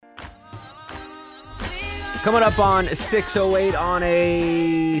Coming up on 6:08 on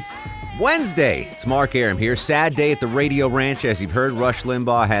a Wednesday. It's Mark Arum here. Sad day at the Radio Ranch. As you've heard, Rush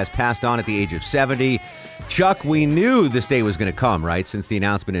Limbaugh has passed on at the age of 70. Chuck, we knew this day was going to come, right? Since the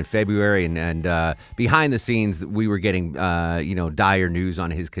announcement in February, and behind the scenes, we were getting, dire news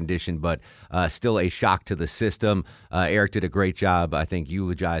on his condition, but still a shock to the system. Eric did a great job, I think,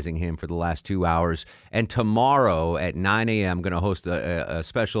 eulogizing him for the last 2 hours. And tomorrow at 9 a.m., I'm going to host a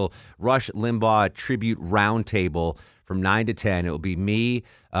special Rush Limbaugh tribute roundtable from 9 to 10. It will be me,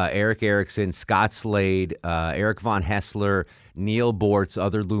 Eric Erickson, Scott Slade, Eric Von Hessler, Neil Bortz,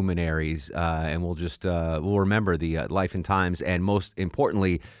 other luminaries, and we'll remember the life and times, and most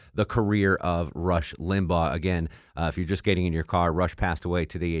importantly, the career of Rush Limbaugh. Again, if you're just getting in your car, Rush passed away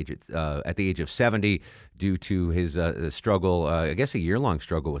at the age of 70 due to his struggle, I guess a year-long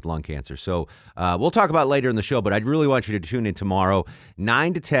struggle with lung cancer. So we'll talk about it later in the show, but I'd really want you to tune in tomorrow,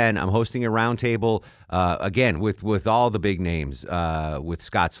 9 to 10. I'm hosting a roundtable, again, with all the big names, with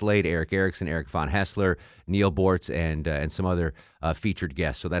Scott Slade, Eric Erickson, Eric Von Hessler, Neil Bortz, and some other featured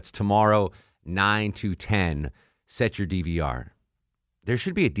guests. So that's tomorrow, 9 to 10. Set your DVR. There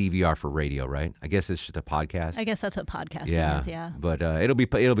should be a DVR for radio, right? I guess it's just a podcast. I guess that's what podcasting is, yeah. But it'll be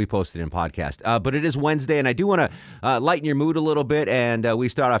posted in podcast. But it is Wednesday, and I do want to lighten your mood a little bit, and we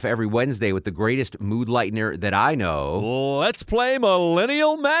start off every Wednesday with the greatest mood lightener that I know. Let's play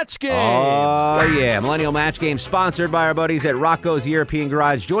Millennial Match Game. Oh, yeah. Millennial Match Game, sponsored by our buddies at Rocco's European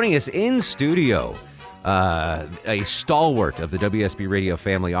Garage. Joining us in studio, a stalwart of the WSB radio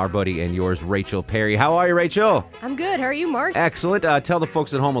family, our buddy and yours, Rachel Perry. How are you, Rachel? I'm good. How are you, Mark? Excellent. Tell the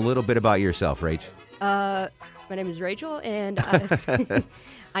folks at home a little bit about yourself, Rach. My name is Rachel, and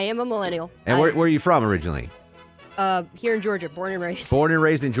I am a millennial. And where are you from originally? Here in Georgia, born and raised. Born and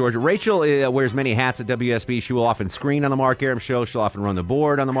raised in Georgia. Rachel wears many hats at WSB. She will often screen on the Mark Arum Show. She'll often run the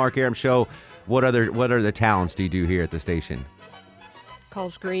board on the Mark Arum Show. What other talents do you do here at the station?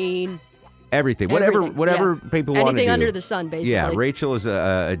 Call screen. Everything. Whatever people want to do. Anything under the sun, basically. Yeah, Rachel is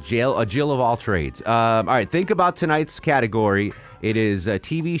a Jill of all trades. All right, think about tonight's category. It is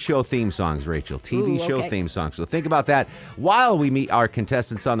TV show theme songs, Rachel. TV show theme songs. So think about that while we meet our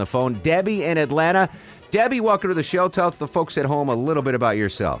contestants on the phone. Debbie in Atlanta. Debbie, welcome to the show. Tell the folks at home a little bit about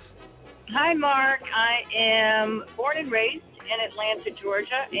yourself. Hi, Mark. I am born and raised in Atlanta,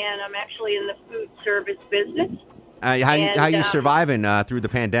 Georgia, and I'm actually in the food service business. How you surviving through the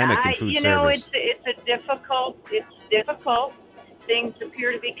pandemic and food service? It's difficult. Things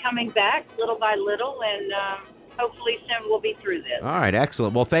appear to be coming back little by little, and hopefully soon we'll be through this. All right,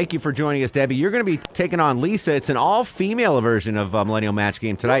 excellent. Well, thank you for joining us, Debbie. You're going to be taking on Lisa. It's an all-female version of Millennial Match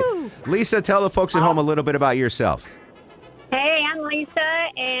Game tonight. Woo! Lisa, tell the folks at home a little bit about yourself. Hey, I'm Lisa,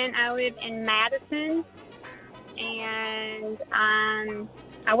 and I live in Madison, and I'm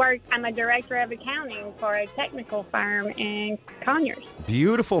a director of accounting for a technical firm in Conyers.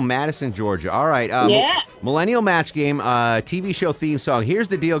 Beautiful Madison, Georgia. All right. Yeah. Millennial Match Game, TV show theme song. Here's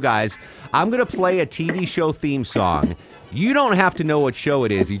the deal, guys. I'm going to play a TV show theme song. You don't have to know what show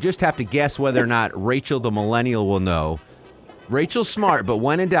it is. You just have to guess whether or not Rachel the Millennial will know. Rachel's smart, but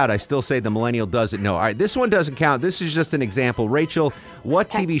when in doubt, I still say the Millennial doesn't know. All right, this one doesn't count. This is just an example. Rachel, what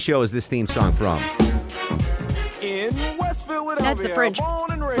TV show is this theme song from? That's the Fresh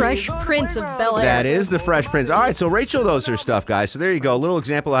Prince of Bel-Air. That is the Fresh Prince. All right, so Rachel knows her stuff, guys. So there you go. A little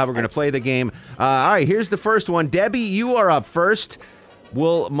example of how we're going to play the game. All right, here's the first one. Debbie, you are up first.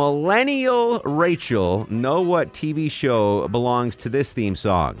 Will Millennial Rachel know what TV show belongs to this theme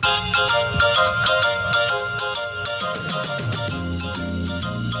song?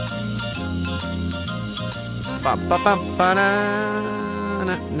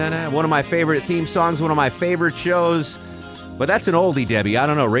 One of my favorite theme songs, one of my favorite shows. But that's an oldie, Debbie. I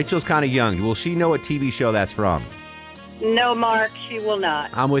don't know. Rachel's kind of young. Will she know what TV show that's from? No, Mark, she will not.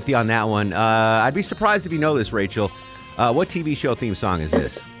 I'm with you on that one. I'd be surprised if you know this, Rachel. What TV show theme song is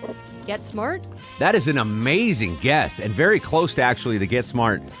this? Get Smart? That is an amazing guess, and very close to actually the Get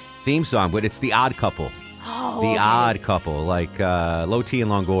Smart theme song, but it's The Odd Couple. Oh, The Odd Couple, like Loti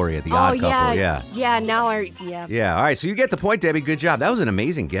and Longoria, The Odd Couple, yeah. Yeah, now yeah. Yeah, all right, so you get the point, Debbie. Good job. That was an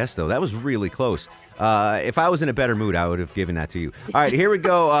amazing guess, though. That was really close. If I was in a better mood, I would have given that to you. All right, here we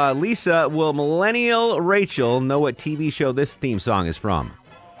go. Lisa, will Millennial Rachel know what TV show this theme song is from?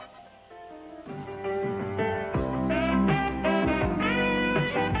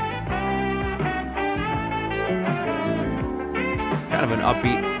 Kind of an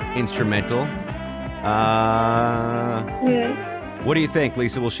upbeat instrumental. What do you think,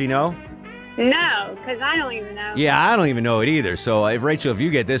 Lisa? Will she know? No, because I don't even know. Yeah, I don't even know it either. So, Rachel, if you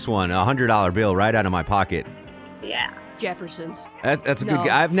get this one, $100 bill right out of my pocket. Yeah. Jefferson's. That's a good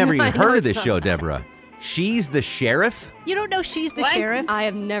guy. I've never even heard of this show, Deborah. She's the Sheriff? You don't know She's the What? Sheriff? I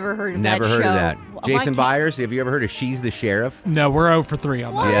have never heard of Never that heard show. of that. Why Jason can't- Byers, have you ever heard of She's the Sheriff? No, we're 0 for 3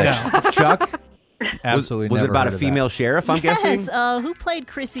 on that. Yes. No. Chuck? Absolutely Was it never about heard a of female that. sheriff, I'm Yes. guessing? Who played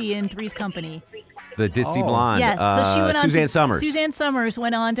Chrissy in Three's Company? The ditzy Oh. blonde. Yes. So she went on. Suzanne to, Summers. Suzanne Summers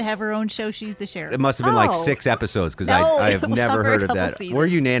went on to have her own show. She's the Sheriff. It must have been like Oh. 6 episodes because No, I it have was never over a heard of couple that. seasons. We're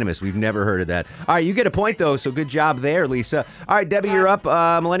unanimous. We've never heard of that. All right, you get a point, though, so good job there, Lisa. All right, Debbie, you're up.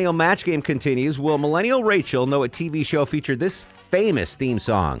 Millennial Match Game continues. Will Millennial Rachel know what TV show featured this famous theme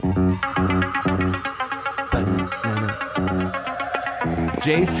song?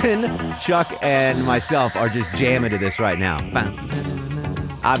 Jason, Chuck, and myself are just jamming to this right now.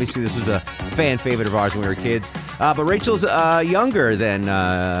 Obviously, this was a fan favorite of ours when we were kids. But Rachel's younger than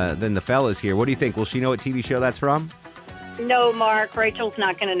the fellas here. What do you think? Will she know what TV show that's from? No, Mark. Rachel's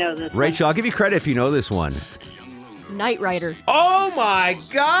not going to know this. Rachel, I'll give you credit if you know this one. Knight Rider. Oh, my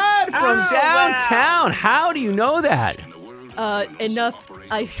God! From Oh, downtown. wow. How do you know that? Enough.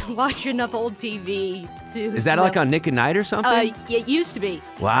 I watch enough old TV to. Is that like on Nick at Night or something? It used to be.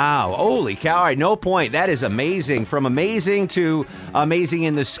 Wow. Holy cow. All right, no point. That is amazing. From amazing to amazing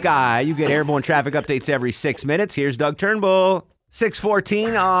in the sky. You get airborne traffic updates every 6 minutes. Here's Doug Turnbull.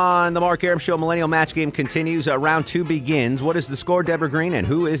 6:14 on the Mark Arum Show. Millennial Match Game continues. Round 2 begins. What is the score, Deborah Green, and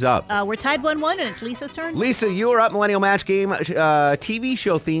who is up? We're tied 1-1, and it's Lisa's turn. Lisa, you are up. Millennial Match Game, TV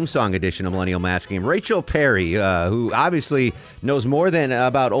show theme song edition of Millennial Match Game. Rachel Perry, who obviously knows more than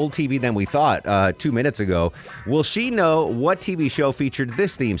about old TV than we thought 2 minutes ago. Will she know what TV show featured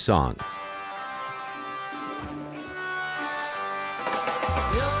this theme song?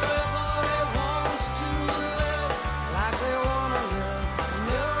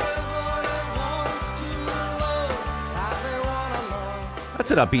 That's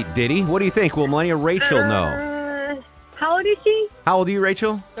an upbeat ditty. What do you think? Will Millennial Rachel know? How old is she? How old are you,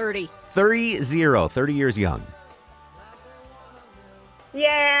 Rachel? 30. 30 years young.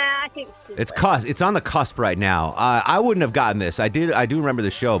 Yeah, I think she's It's on the cusp right now. I wouldn't have gotten this. I do remember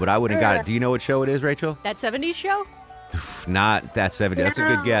the show, but I wouldn't have got it. Do you know what show it is, Rachel? That 70s show? Not that 70. That's a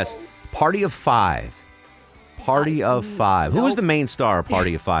good guess. Party of Five. Party of Five. Who was the main star of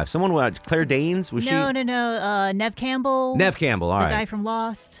Party of Five? Someone, Claire Danes? Was she? No. Nev Campbell. Nev Campbell, all the right. guy from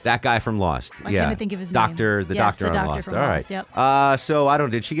Lost. That guy from Lost. Why yeah. can't I think of his doctor, name? The Yes, doctor the on doctor Lost. from All right. Lost, yep. So I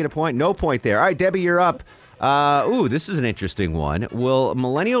don't. Did she get a point? No point there. All right, Debbie, you're up. This is an interesting one. Will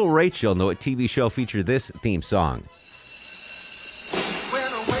Millennial Rachel know what TV show featured this theme song?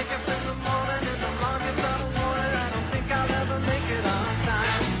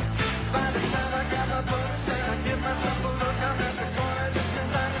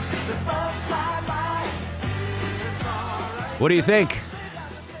 What do you think?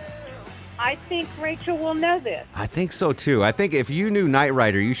 I think Rachel will know this. I think so too. I think if you knew Knight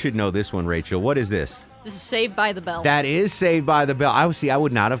Rider, you should know this one, Rachel. What is this? This is Saved by the Bell. That is Saved by the Bell. I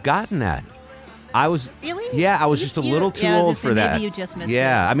would not have gotten that. I was Really? Yeah, I was just a little too I was old gonna for say, that. maybe you just missed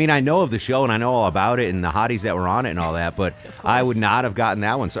yeah, it. I mean, I know of the show and I know all about it and the hotties that were on it and all that, but I would not have gotten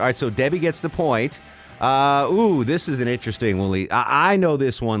that one. So, all right, so Debbie gets the point. This is an interesting one. I know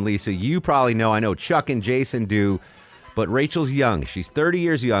this one, Lisa. You probably know. I know Chuck and Jason do, but Rachel's young. She's 30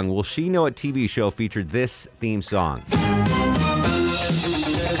 years young. Will she know what TV show featured this theme song?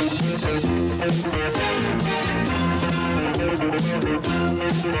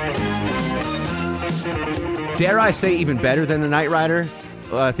 Dare I say even better than the Knight Rider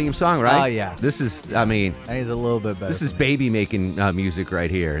theme song, right? Oh, yeah. This is, I mean, I think it's a little bit better. this is baby making music right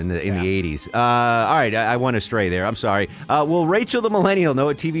here in the 80s. All right, I went astray there. I'm sorry. Will Rachel the Millennial know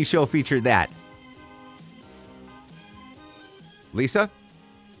what TV show featured that? Lisa?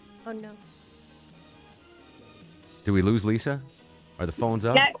 Oh, no. Do we lose Lisa? Are the phones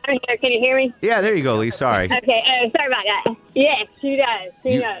up? No, I'm here. Can you hear me? Yeah, there you go, Lisa. Sorry. Okay, sorry about that. Yes, she does.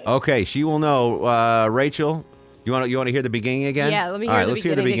 She knows. Okay, she will know. Rachel, you want to hear the beginning again? Yeah, let me All hear right, the let's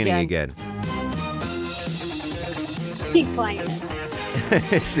hear the beginning beginning again. Keep playing it.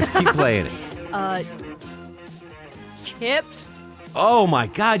 Just keep playing it. Chips? Oh my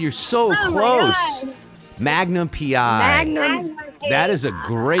God, you're so Oh, close. my God. Magnum PI. Magnum. That is a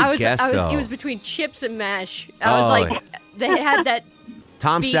great guess, though. It was between chips and mash. I Oh. was like, they had that.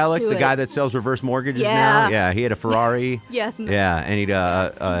 Tom beat Selleck, to the it. guy that sells reverse mortgages Yeah. now. Yeah, he had a Ferrari. Yeah. Yeah, and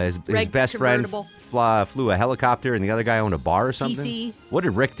his Red best friend convertible. flew a helicopter, and the other guy owned a bar or something. TC. What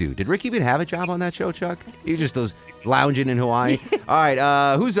did Rick do? Did Rick even have a job on that show, Chuck? He was just those lounging in Hawaii. All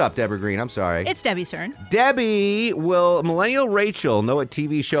right, who's up, Deborah Green? I'm sorry. It's Debbie's turn. Debbie, will Millennial Rachel know what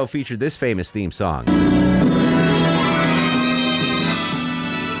TV show featured this famous theme song?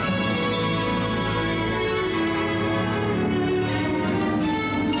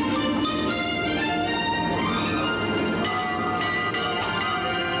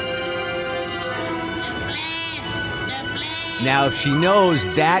 Now, if she knows,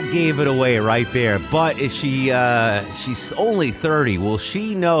 that gave it away right there. But if she's only 30, will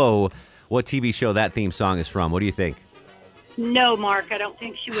she know what TV show that theme song is from? What do you think? No, Mark, I don't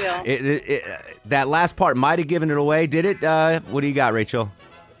think she will. That last part might have given it away, did it? What do you got, Rachel?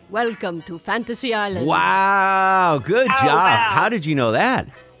 Welcome to Fantasy Island. Wow, good job. wow. How did you know that?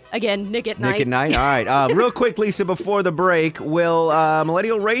 Again, Nick at Night. Nick at Night. All right. Real quick, Lisa, before the break, will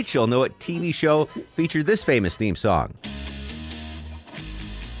Millennial Rachel know what TV show featured this famous theme song?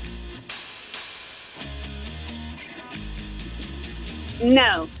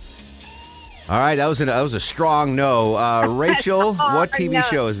 No. All right, that was a strong no. Rachel, what TV no.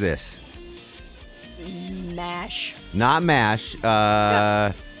 show is this? MASH. Not MASH.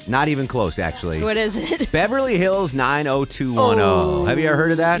 Not even close, actually. What is it? Beverly Hills 90210. Oh. Have you ever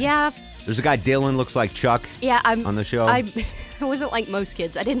heard of that? Yeah. There's a guy, Dylan, looks like Chuck on the show. I wasn't like most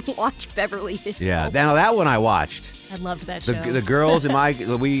kids. I didn't watch Beverly Hills. Yeah, now that one I watched. I loved that show. The girls in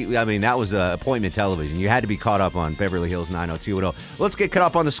that was appointment television. You had to be caught up on Beverly Hills 90210. Let's get caught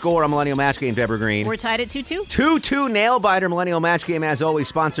up on the score on Millennial Match Game, Deborah Green. We're tied at 2-2. 2-2 nail biter Millennial Match Game, as always,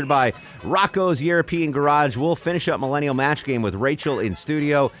 sponsored by Rocco's European Garage. We'll finish up Millennial Match Game with Rachel in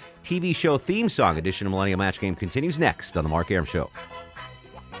studio. TV show theme song edition of Millennial Match Game continues next on the Mark Arum Show.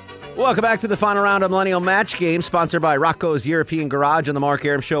 Welcome back to the final round of Millennial Match Game, sponsored by Rocco's European Garage on the Mark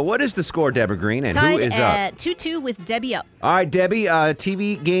Arum Show. What is the score, Deborah Green, and Tied who is up? at 2-2 with Debbie up. All right, Debbie,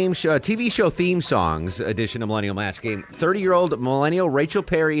 TV show theme songs edition of Millennial Match Game. 30-year-old Millennial Rachel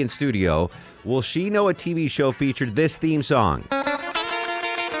Perry in studio. Will she know a TV show featured this theme song?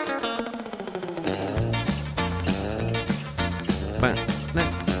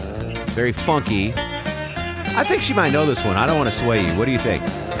 Very funky. I think she might know this one. I don't want to sway you. What do you think?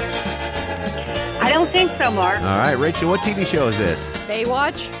 I don't think so, Mark. All right, Rachel, what TV show is this?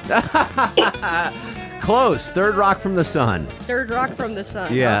 Baywatch. Close. Third Rock from the Sun. Third Rock from the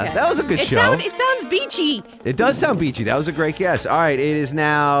Sun. Yeah, Okay. that was a good show. It sounds beachy. It does sound beachy. That was a great guess. All right, it is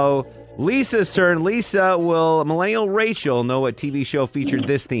now Lisa's turn. Lisa, will Millennial Rachel know what TV show featured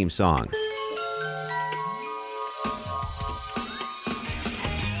this theme song?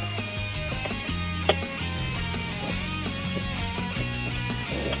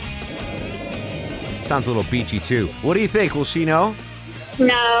 Sounds a little beachy, too. What do you think? Will she know?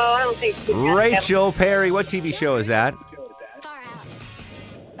 No, I don't think she will. Rachel Perry, what TV show is that?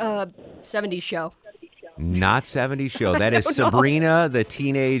 70s show. Not 70s show. That is Sabrina the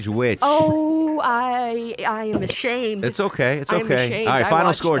Teenage Witch. Oh, I am ashamed. It's okay. It's I'm okay. ashamed. All right, I final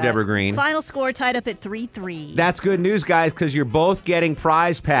watched score, that. Deborah Green. Final score tied up at 3-3. That's good news, guys, because you're both getting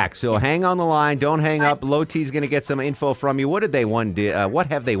prize packs. So hang on the line. Don't hang up. Low T's going to get some info from you. What have they won,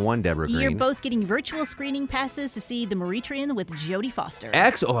 Deborah Green? You're both getting virtual screening passes to see The Mauritian with Jodie Foster.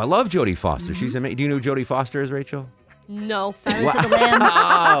 Oh, I love Jodie Foster. She's amazing. Do you know who Jodie Foster is, Rachel? No. Silence of the Lambs.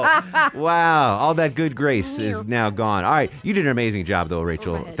 Oh, wow. All that good grace is now gone. All right. You did an amazing job, though,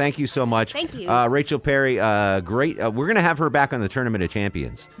 Rachel. Overhead. Thank you so much. Thank you. Rachel Perry, great. We're going to have her back on the Tournament of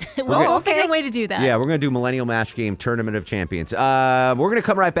Champions. We'll figure a way to do that. Yeah, we're going to do Millennial Match Game Tournament of Champions. We're going to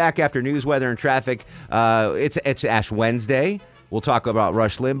come right back after news, weather, and traffic. It's Ash Wednesday. We'll talk about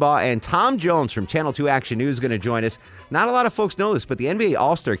Rush Limbaugh, and Tom Jones from Channel 2 Action News is going to join us. Not a lot of folks know this, but the NBA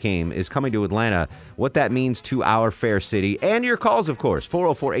All-Star Game is coming to Atlanta. What that means to our fair city. And your calls, of course,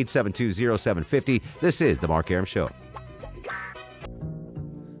 404-872-0750. This is The Mark Arum Show.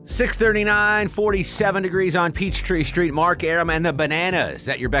 639, 47 degrees on Peachtree Street. Mark Arum and the Bananas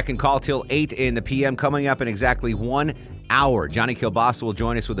at your beck and call till 8 in the p.m. Coming up in exactly 1 hour. Johnny Kielbasa will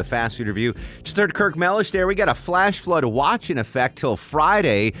join us with a fast food review. Just heard Kirk Mellish there. We got a flash flood watch in effect till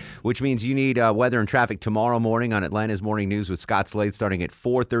Friday, which means you need weather and traffic tomorrow morning on Atlanta's Morning News with Scott Slade starting at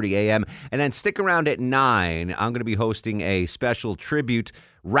 4:30 a.m. And then stick around at 9. I'm going to be hosting a special tribute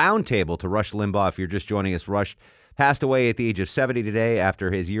roundtable to Rush Limbaugh. If you're just joining us, Rush passed away at the age of 70 today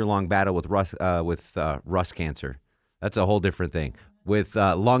after his year-long battle with Rust cancer. That's a whole different thing. With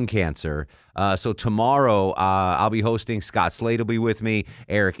lung cancer. So tomorrow I'll be hosting. Scott Slade will be with me,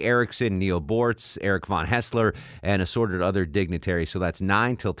 Eric Erickson, Neil Bortz, Eric Von Hessler, and assorted other dignitaries. So that's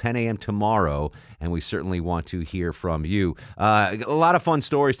 9 till 10 a.m. tomorrow, and we certainly want to hear from you. A lot of fun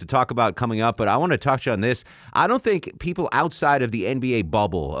stories to talk about coming up, but I want to touch on this. I don't think people outside of the NBA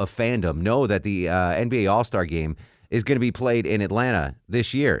bubble of fandom know that the NBA All-Star Game is going to be played in Atlanta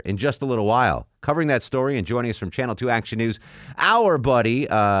this year in just a little while. Covering that story and joining us from Channel 2 Action News, our buddy,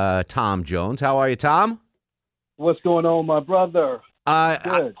 Tom Jones. How are you, Tom? What's going on, my brother? Good.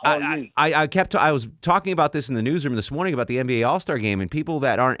 How are you? I was talking about this in the newsroom this morning about the NBA All-Star Game, and people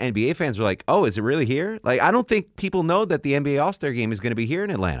that aren't NBA fans were like, oh, is it really here? Like, I don't think people know that the NBA All-Star Game is going to be here in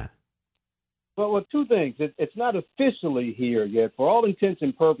Atlanta. Well, two things. It's not officially here yet. For all intents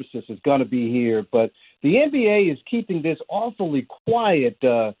and purposes, it's going to be here. But the NBA is keeping this awfully quiet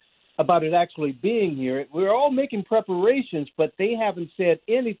about it actually being here. We're all making preparations, but they haven't said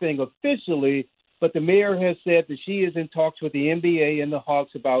anything officially. But the mayor has said that she is in talks with the NBA and the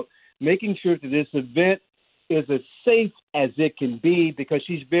Hawks about making sure that this event is as safe as it can be, because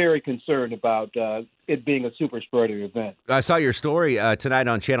she's very concerned about it being a super spreader event. I saw your story tonight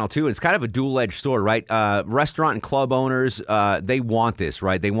on Channel 2. It's kind of a dual-edged story, right? Restaurant and club owners, they want this,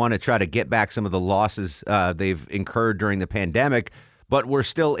 right? They want to try to get back some of the losses they've incurred during the pandemic, but we're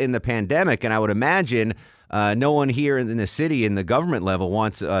still in the pandemic, and I would imagine no one here in the city in the government level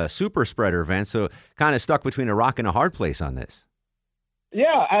wants a super spreader event, so kind of stuck between a rock and a hard place on this.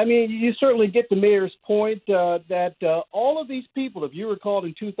 Yeah, I mean, you certainly get the mayor's point that all of these people, if you recall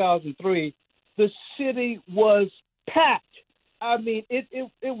in 2003, the city was packed. I mean, it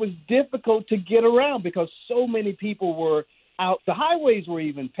was difficult to get around because so many people were out. The highways were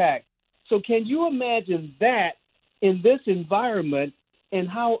even packed. So can you imagine that in this environment and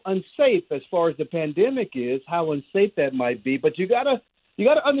how unsafe, as far as the pandemic is, how unsafe that might be? But you gotta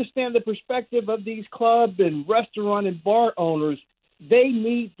understand the perspective of these club and restaurant and bar owners. They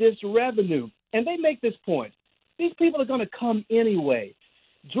need this revenue. And they make this point. These people are going to come anyway.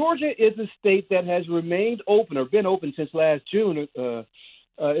 Georgia is a state that has remained open, or been open since last June.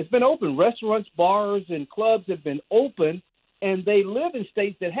 It's been open. Restaurants, bars, and clubs have been open, and they live in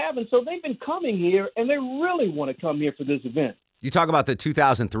states that haven't. So they've been coming here, and they really want to come here for this event. You talk about the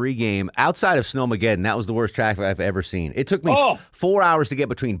 2003 game. Outside of Snowmageddon, that was the worst traffic I've ever seen. It took me 4 hours to get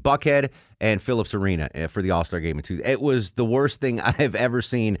between Buckhead and Phillips Arena for the All-Star Game. It was the worst thing I've ever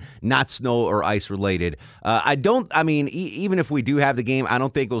seen, not snow or ice related. Even if we do have the game, I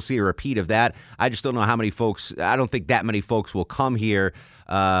don't think we'll see a repeat of that. I just don't know how many folks. I don't think that many folks will come here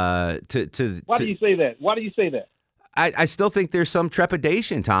Why do you say that? Why do you say that? I still think there's some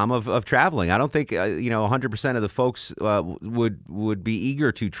trepidation, Tom, of traveling. I don't think 100% of the folks would be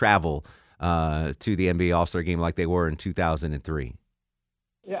eager to travel to the NBA All-Star Game like they were in 2003.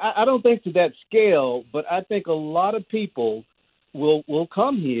 Yeah, I don't think to that scale, but I think a lot of people will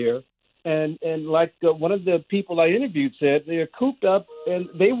come here, and like one of the people I interviewed said, they're cooped up and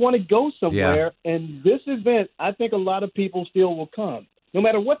they want to go somewhere. Yeah. And this event, I think a lot of people still will come, no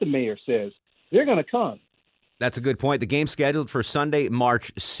matter what the mayor says. They're going to come. That's a good point. The game's scheduled for Sunday,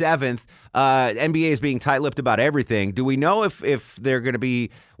 March 7th. NBA is being tight-lipped about everything. Do we know if they're going to be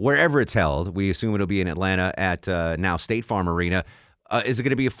wherever it's held? We assume it'll be in Atlanta at now State Farm Arena. Is it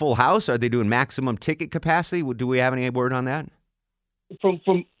going to be a full house? Are they doing maximum ticket capacity? Do we have any word on that? From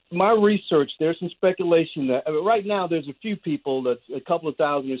my research, there's some speculation that right now there's a few people, a couple of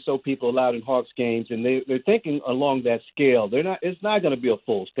thousand or so people allowed in Hawks games, and they're thinking along that scale. It's not going to be a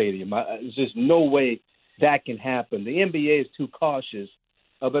full stadium. There's just no way that can happen. The NBA is too cautious,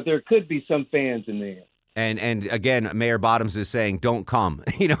 but there could be some fans in there. And again, Mayor Bottoms is saying, don't come.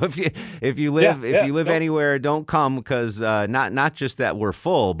 If you live anywhere, don't come, because not just that we're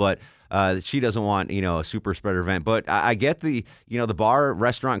full, but she doesn't want a super spreader event. But I get the bar,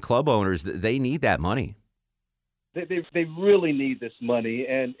 restaurant, club owners, they need that money. They really need this money,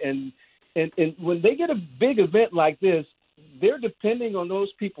 and when they get a big event like this, they're depending on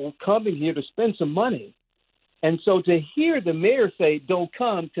those people coming here to spend some money. And so to hear the mayor say, don't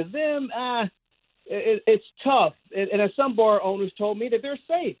come, to them, it's tough. And as some bar owners told me, that they're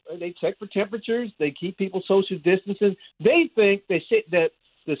safe. They check for temperatures. They keep people social distancing. They think that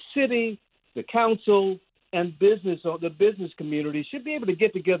the city, the council, and the business community should be able to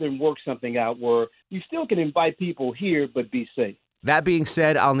get together and work something out where you still can invite people here but be safe. That being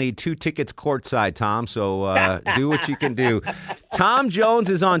said, I'll need 2 tickets courtside, Tom, so do what you can do. Tom Jones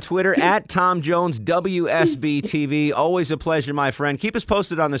is on Twitter, at Tom Jones, WSB-TV. Always a pleasure, my friend. Keep us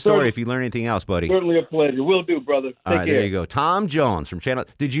posted on the story if you learn anything else, buddy. Certainly a pleasure. Will do, brother. All right, care. There you go. Tom Jones from Channel.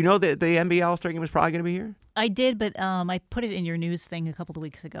 Did you know that the NBA All-Star Game was probably going to be here? I did, but I put it in your news thing a couple of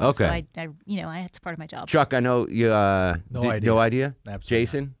weeks ago. Okay. So it's part of my job. Chuck, I know you. No idea? Absolutely.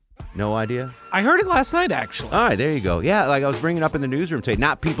 Jason? No idea? I heard it last night, actually. All right, there you go. Yeah, like I was bringing up in the newsroom today,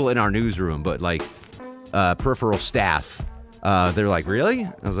 not people in our newsroom, but like peripheral staff. They're like, really?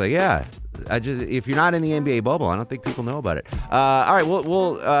 I was like, yeah. If you're not in the NBA bubble, I don't think people know about it. All right,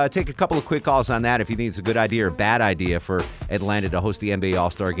 we'll take a couple of quick calls on that if you think it's a good idea or bad idea for Atlanta to host the NBA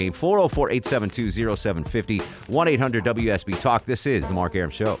All-Star Game. 404-872-0750, 1-800-WSB-TALK. This is The Mark Arum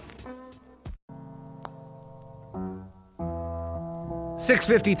Show.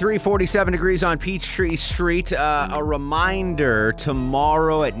 6:53, 47 degrees on Peachtree Street. A reminder,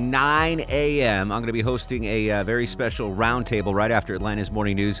 tomorrow at 9 a.m., I'm going to be hosting a very special roundtable right after Atlanta's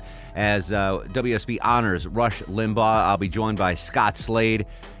Morning News as WSB honors Rush Limbaugh. I'll be joined by Scott Slade,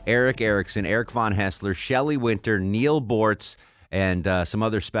 Eric Erickson, Eric Von Hessler, Shelley Winter, Neil Bortz, and some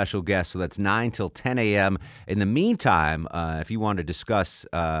other special guests. So that's 9 till 10 a.m. In the meantime, if you want to discuss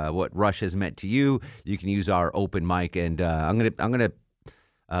what Rush has meant to you, you can use our open mic. And I'm gonna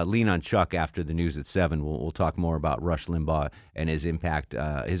lean on Chuck after the news at 7. We'll talk more about Rush Limbaugh and his impact,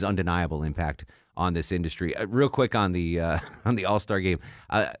 his undeniable impact on this industry. Real quick on the All-Star game.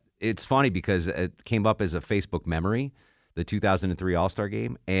 It's funny because it came up as a Facebook memory, the 2003 All-Star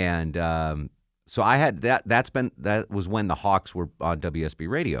game, and so I had that. That was when the Hawks were on WSB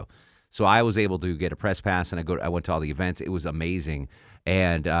radio. So I was able to get a press pass, and I went to all the events. It was amazing,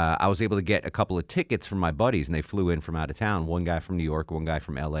 and I was able to get a couple of tickets from my buddies, and they flew in from out of town. One guy from New York, one guy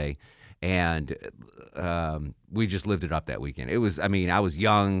from L.A., and we just lived it up that weekend. It was, I was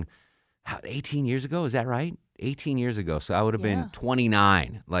young, 18 years ago. Is that right? 18 years ago. So I would have been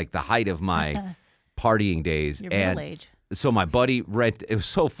 29, like the height of my partying days. Your real age. So my buddy it was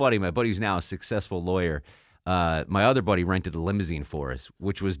so funny. My buddy who's now a successful lawyer, my other buddy rented a limousine for us,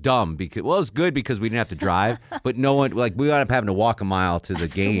 which was dumb because, well, it was good because we didn't have to drive, but no one, like, we wound up having to walk a mile to the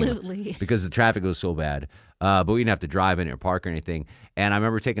game because the traffic was so bad. But we didn't have to drive in or park or anything. And I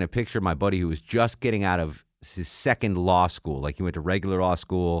remember taking a picture of my buddy who was just getting out of his second law school. Like, he went to regular law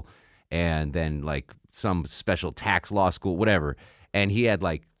school and then like some special tax law school, whatever. And he had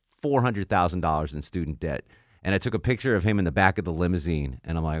like $400,000 in student debt. And I took a picture of him in the back of the limousine,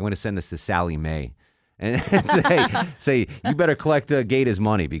 and I'm like, I'm going to send this to Sally Mae, and say, you better collect Gaeta's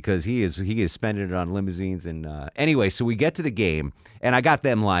money because he is spending it on limousines. And anyway, so we get to the game, and I got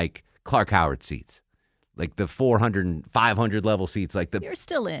them like Clark Howard seats, like the 400 and 500 level seats, like the. You're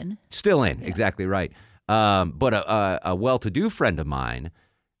still in. Still in, exactly right. But a well-to-do friend of mine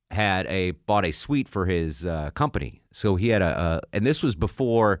bought a suite for his company, so he had and this was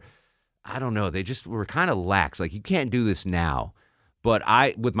before. I don't know. They just were kind of lax. Like, you can't do this now. But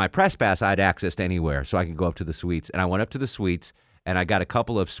with my press pass, I had access to anywhere, so I could go up to the suites. And I went up to the suites, and I got a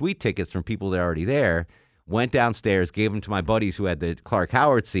couple of suite tickets from people that are already there, went downstairs, gave them to my buddies who had the Clark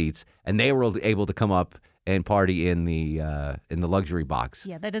Howard seats, and they were able to come up and party in the luxury box.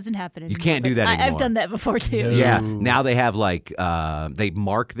 Yeah, that doesn't happen anymore. You can't do that anymore. I've done that before, too. No. Yeah. Now they have, like, they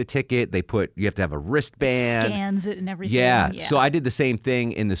mark the ticket. You have to have a wristband. It scans it and everything. Yeah. So I did the same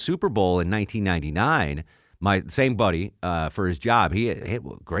thing in the Super Bowl in 1999. My same buddy, for his job, he had a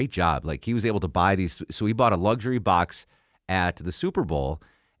great job. Like, he was able to buy these. So he bought a luxury box at the Super Bowl.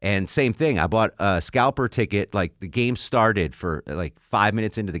 And same thing, I bought a scalper ticket, like the game started for like 5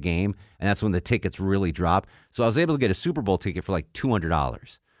 minutes into the game, and that's when the tickets really drop. So I was able to get a Super Bowl ticket for like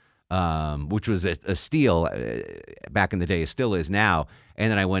 $200, which was a steal back in the day. It still is now.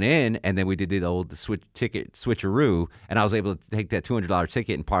 And then I went in, and then we did the old switcheroo, and I was able to take that $200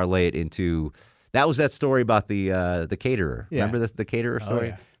 ticket and parlay it into, that was that story about the caterer. Yeah. Remember the caterer story?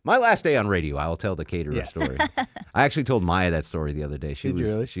 Oh, yeah. My last day on radio, I will tell the caterer story. I actually told Maya that story the other day.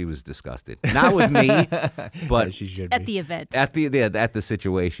 She was disgusted. Not with me, but she should at the event. At the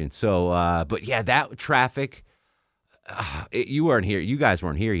situation. So, but yeah, that traffic. You weren't here. You guys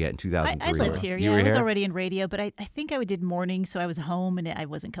weren't here yet in 2003. I lived here. Yeah, I was already in radio, but I think I did morning, so I was home and I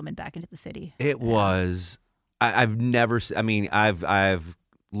wasn't coming back into the city. It was. I've never. I mean, I've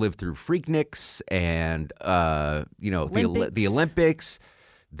lived through Freakniks and the Olympics.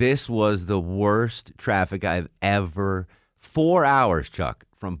 This was the worst traffic I've ever. 4 hours, Chuck,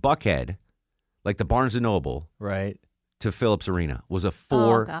 from Buckhead, like the Barnes & Noble, right, to Phillips Arena was a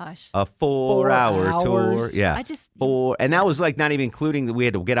 4 4 hour tour. Yeah, four, and that was like not even including that we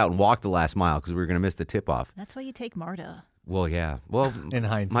had to get out and walk the last mile because we were going to miss the tip off. That's why you take MARTA. Well, yeah. Well, in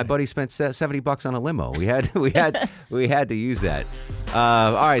hindsight, my buddy spent $70 on a limo. We had to use that.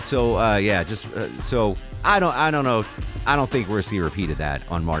 All right, so so I don't know. I don't think we'll see a repeat of that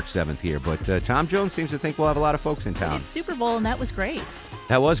on March 7th here. But Tom Jones seems to think we'll have a lot of folks in town. It's Super Bowl, and that was great.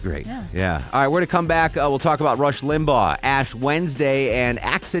 That was great. Yeah. All right, we're going to come back. We'll talk about Rush Limbaugh, Ash Wednesday, and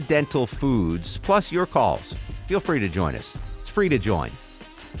accidental foods, plus your calls. Feel free to join us. It's free to join.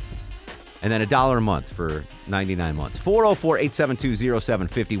 And then $1 a month for 99 months.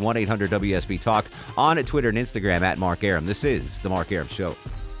 404-872-0750, 1-800-WSB-TALK, on Twitter and Instagram at Mark Arum. This is The Mark Arum Show.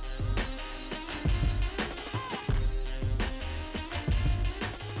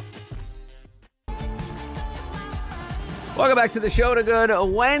 Welcome back to the show. To good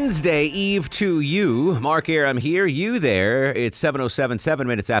Wednesday Eve to you. Mark Arum here, you there. It's 7:07, 7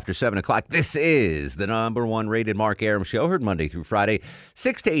 minutes after 7 o'clock. This is the number one rated Mark Arum show, heard Monday through Friday,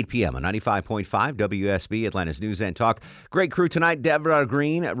 6 to 8 p.m. on 95.5 WSB, Atlanta's News and Talk. Great crew tonight. Deborah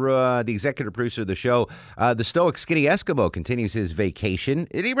Green, the executive producer of the show. The stoic Skinny Eskimo continues his vacation.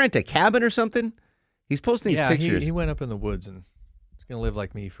 Did he rent a cabin or something? He's posting these pictures. He went up in the woods and he's going to live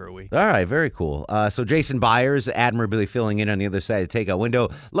like me for a week. All right, very cool. So Jason Byers, admirably filling in on the other side of the takeout window.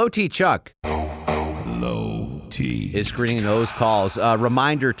 Low T Chuck. Low T. Is screening those calls.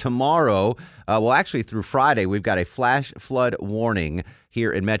 Reminder tomorrow, well, actually through Friday, we've got a flash flood warning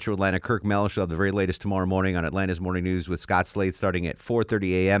here in Metro Atlanta. Kirk Mellish will have the very latest tomorrow morning on Atlanta's Morning News with Scott Slade starting at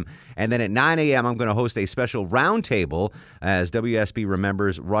 4:30 a.m. And then at 9 a.m., I'm going to host a special roundtable as WSB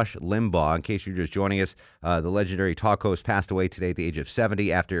remembers Rush Limbaugh. In case you're just joining us, the legendary talk host passed away today at the age of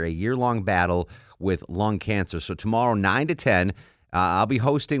 70 after a year-long battle with lung cancer. So tomorrow, 9 to 10, I'll be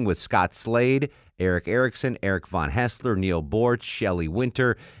hosting with Scott Slade, Eric Erickson, Eric Von Hessler, Neil Bortz, Shelley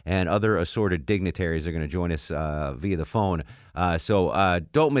Winter, and other assorted dignitaries are going to join us via the phone. So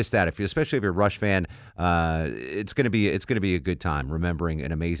don't miss that. Especially if you're a Rush fan, it's going to be a good time remembering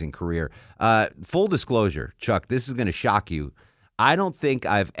an amazing career. Full disclosure, Chuck, this is going to shock you. I don't think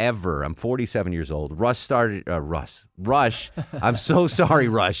I've ever. I'm 47 years old. Rush. I'm so sorry,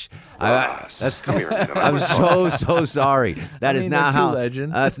 Rush. Come here. I'm so sorry. That is not how.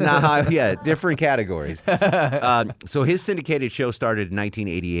 Legends. That's not how. Yeah, different categories. So his syndicated show started in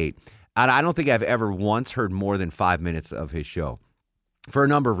 1988, and I don't think I've ever once heard more than 5 minutes of his show, for a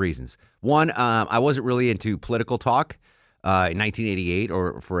number of reasons. One, I wasn't really into political talk in 1988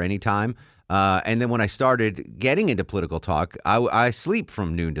 or for any time. And then when I started getting into political talk, I sleep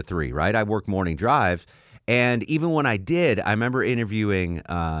from noon to 3, right? I work morning drives. And even when I did, I remember interviewing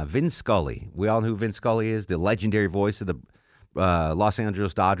Vin Scully. We all know who Vin Scully is, the legendary voice of the Los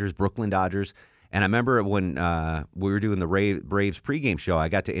Angeles Dodgers, Brooklyn Dodgers. And I remember when we were doing the Braves pregame show, I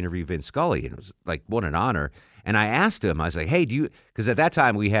got to interview Vin Scully. And it was like, what an honor. And I asked him, I was like, hey, because at that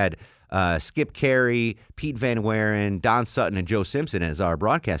time we had Skip Carey, Pete Van Waren, Don Sutton, and Joe Simpson as our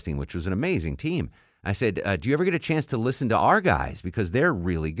broadcasting, which was an amazing team. I said, do you ever get a chance to listen to our guys? Because they're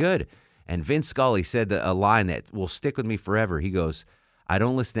really good. And Vince Scully said a line that will stick with me forever. He goes, I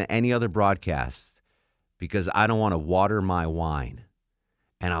don't listen to any other broadcasts because I don't want to water my wine.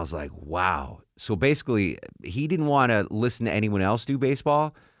 And I was like, wow. So basically, he didn't want to listen to anyone else do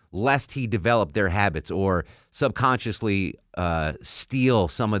baseball, lest he develop their habits or subconsciously steal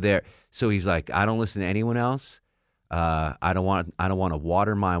some of their. So he's like, I don't listen to anyone else. I don't want to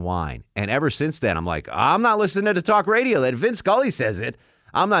water my wine. And ever since then, I'm like, I'm not listening to talk radio. That Vince Scully says it.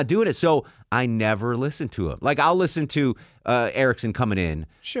 I'm not doing it. So I never listen to him. Like I'll listen to Erickson coming in.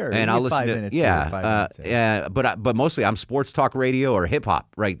 Sure. And I'll listen 5 to minutes yeah, here, 5 minutes but mostly I'm sports talk radio or hip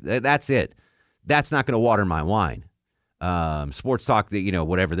hop. Right. That's it. That's not going to water my wine. Sports talk,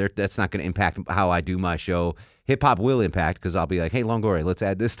 whatever. That's not going to impact how I do my show. Hip hop will impact because I'll be like, hey, Longoria, let's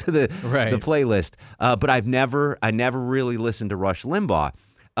add this to the playlist. But I never really listened to Rush Limbaugh.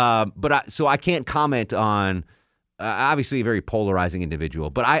 So I can't comment on. Obviously, a very polarizing individual,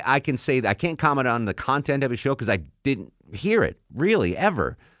 but I can say that I can't comment on the content of his show because I didn't hear it really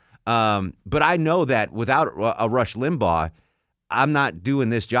ever. But I know that without a Rush Limbaugh, I'm not doing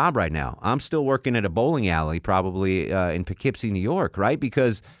this job right now. I'm still working at a bowling alley, probably in Poughkeepsie, New York, right?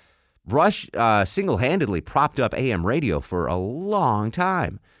 Because Rush single-handedly propped up AM radio for a long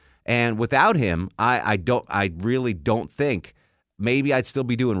time, and without him, I really don't think maybe I'd still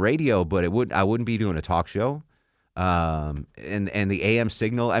be doing radio, but I wouldn't be doing a talk show. And the AM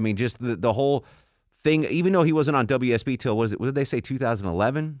signal. I mean, just the whole thing. Even though he wasn't on WSB till what did they say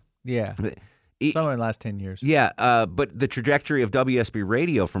 2011? Yeah. Somewhere in the last 10 years. Yeah, but the trajectory of WSB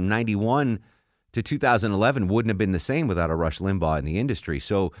radio from 91 to 2011 wouldn't have been the same without a Rush Limbaugh in the industry.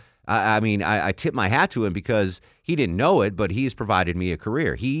 So, I tip my hat to him because he didn't know it, but he's provided me a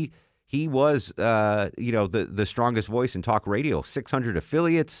career. He was, the strongest voice in talk radio, 600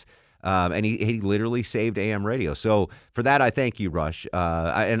 affiliates, and he literally saved AM radio. So for that, I thank you, Rush.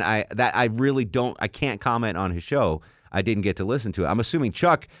 I can't comment on his show. I didn't get to listen to it. I'm assuming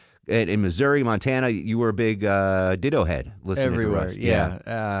Chuck. In Missouri, Montana, you were a big Ditto head listening everywhere. to Rush.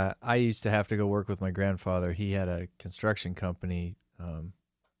 Yeah. I used to have to go work with my grandfather. He had a construction company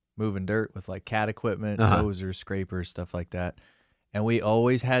moving dirt with like cat equipment, dozers, scrapers, stuff like that. And we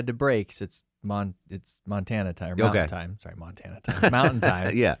always had to break. So it's it's Montana time, or Mountain time. Sorry, Montana time, Mountain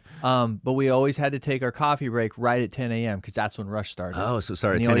time. Yeah. But we always had to take our coffee break right at 10 a.m. because that's when Rush started. Oh, so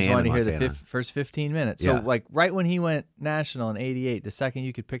sorry, and 10 always a.m. wanted to hear Montana. the first 15 minutes. Yeah. So like right when he went national in '88, the second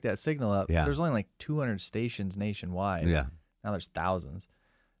you could pick that signal up, 'cause there's only like 200 stations nationwide. Yeah. Now there's thousands.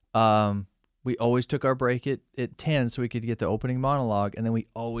 We always took our break at 10 so we could get the opening monologue, and then we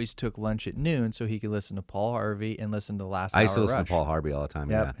always took lunch at noon so he could listen to Paul Harvey and listen to Last Hour I used to listen Rush. to Paul Harvey all the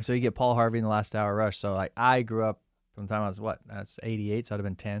time. Yep. Yeah. So you get Paul Harvey in the Last Hour Rush. So like I grew up from the time I was that's 88, so I'd have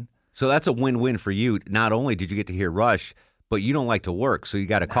been 10. So that's a win-win for you. Not only did you get to hear Rush, but you don't like to work, so you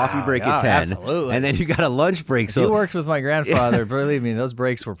got a coffee break at 10, absolutely. and then you got a lunch break. If So you worked with my grandfather, believe me, those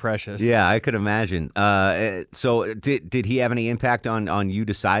breaks were precious. yeah, I could imagine. So did he have any impact on you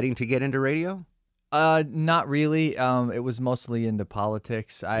deciding to get into radio? Not really. It was mostly into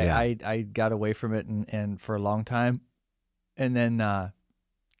politics. I got away from it and for a long time, and then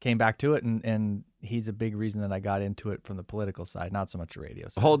came back to it, and he's a big reason that I got into it from the political side, not so much the radio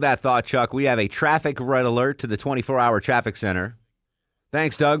side. Hold that thought, Chuck. We have a traffic red alert to the 24-hour traffic center.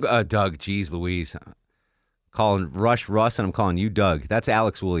 Thanks, Doug. Doug, geez Louise. Calling Rush Russ, and I'm calling you Doug. That's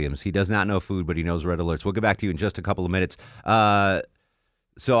Alex Williams. He does not know food, but he knows red alerts. We'll get back to you in just a couple of minutes.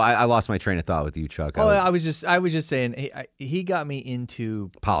 So I lost my train of thought with you, Chuck. I was just saying he got me into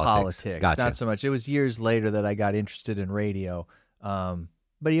politics. Gotcha. Not so much. It was years later that I got interested in radio.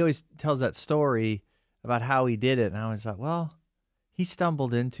 But he always tells that story about how he did it, and I was like, well, he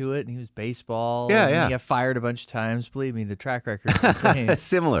stumbled into it, and he was baseball. Yeah, and yeah. He got fired a bunch of times. Believe me, the track record's the same.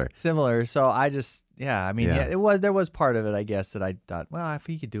 Similar. So I just, there was part of it, I guess, that I thought, well, if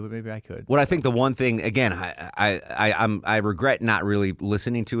he could do it, maybe I could. Well, I think the one thing, again, I regret not really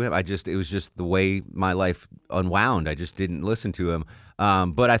listening to him. It was just the way my life unwound. I just didn't listen to him.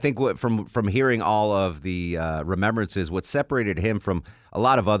 But I think from hearing all of the remembrances, what separated him from a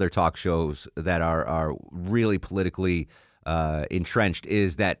lot of other talk shows that are really politically entrenched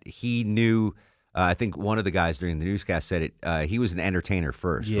is that he knew. I think one of the guys during the newscast said it. He was an entertainer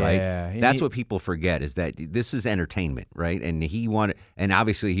first, right? That's what people forget is that this is entertainment, right? And and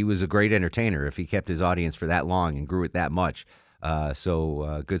obviously he was a great entertainer if he kept his audience for that long and grew it that much.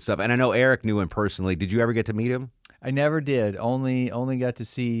 So good stuff. And I know Eric knew him personally. Did you ever get to meet him? I never did. Only got to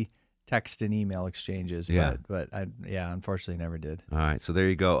see text and email exchanges. But I unfortunately never did. All right, so there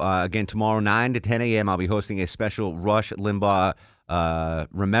you go. Again, tomorrow 9 to 10 a.m. I'll be hosting a special Rush Limbaugh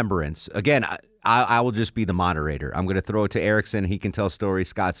remembrance. Again, I will just be the moderator. I'm going to throw it to Erickson. He can tell stories.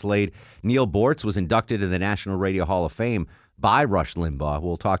 Scott Slade. Neil Bortz was inducted in the National Radio Hall of Fame by Rush Limbaugh.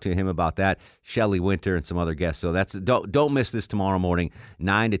 We'll talk to him about that. Shelley Winter and some other guests. So don't miss this tomorrow morning,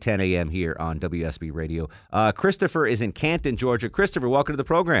 9 to 10 a.m. here on WSB Radio. Christopher is in Canton, Georgia. Christopher, welcome to the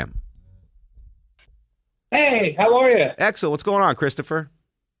program. Hey, how are you? Excellent. What's going on, Christopher?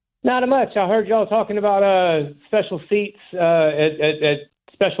 Not much. I heard y'all talking about special seats at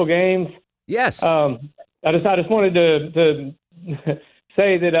special games. Yes. I just wanted to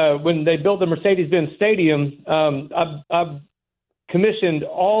say that when they built the Mercedes-Benz Stadium, I've commissioned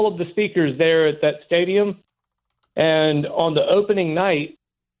all of the speakers there at that stadium. And on the opening night,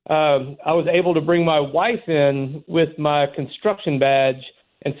 I was able to bring my wife in with my construction badge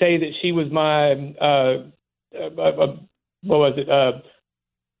and say that she was my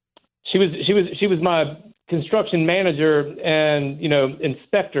she was my construction manager and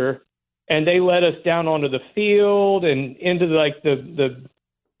inspector, and they led us down onto the field and into the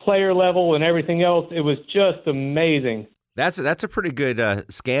player level and everything else. It was just amazing. That's a pretty good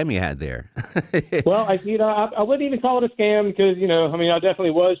scam you had there. Well, I wouldn't even call it a scam because I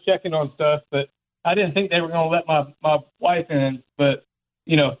definitely was checking on stuff, but I didn't think they were going to let my wife in. But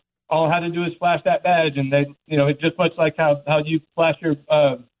all I had to do is flash that badge, and they it's just much like how you flash your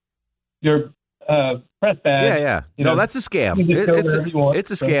press badge. Yeah. No, that's a scam.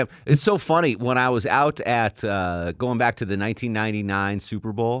 It's a scam. It's so funny. When I was out at going back to the 1999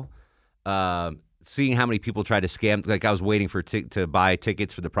 Super Bowl, seeing how many people tried to scam. Like I was waiting to buy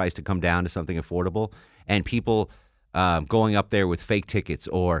tickets for the price to come down to something affordable, and people going up there with fake tickets.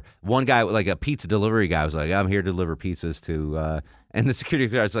 Or one guy, like a pizza delivery guy, was like, "I'm here to deliver pizzas to." And the security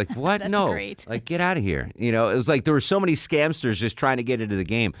guard's like, "What? That's No, great. Like get out of here!" It was like there were so many scamsters just trying to get into the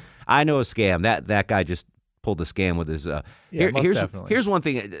game. I know a scam. That guy just pulled a scam with his. Most definitely. Here's one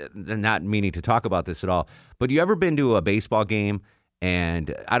thing. Not meaning to talk about this at all, but you ever been to a baseball game?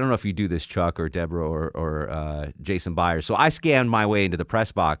 And I don't know if you do this, Chuck or Deborah or Jason Byers. So I scanned my way into the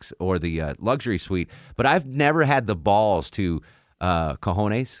press box or the luxury suite, but I've never had the balls to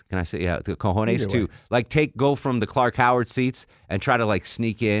cojones. Can I say the cojones to go from the Clark Howard seats and try to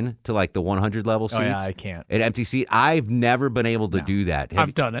sneak in to the 100 level seats. Oh yeah, I can't. An empty seat. I've never been able to do that.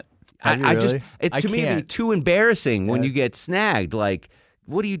 I've done it. I just to me it'd be can't. too embarrassing when you get snagged. Like,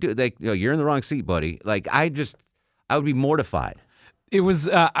 what do you do? Like, you're in the wrong seat, buddy. Like, I would be mortified. It was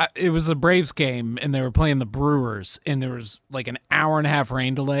a Braves game, and they were playing the Brewers, and there was like an hour and a half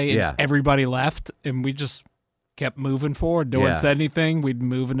rain delay, and everybody left, and we just kept moving forward. No one said anything. We'd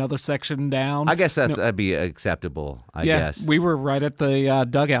move another section down. I guess that'd be acceptable. I guess we were right at the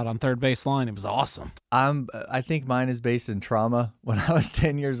dugout on third base line. It was awesome. I think mine is based in trauma. When I was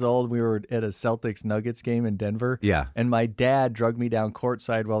 10 years old, we were at a Celtics-Nuggets game in Denver. Yeah. And my dad drugged me down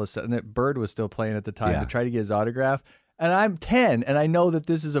courtside while Bird was still playing at the time to try to get his autograph. And I'm 10, and I know that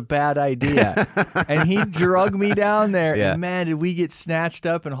this is a bad idea. And he drugged me down there, and man, did we get snatched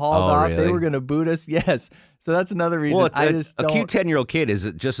up and hauled off. Really? They were going to boot us. Yes. So that's another reason. Well, a cute 10-year-old kid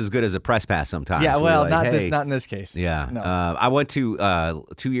is just as good as a press pass sometimes. Yeah, well, like, not in this case. Yeah. No. I went to,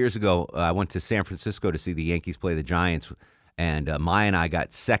 2 years ago, I went to San Francisco to see the Yankees play the Giants, and Maya and I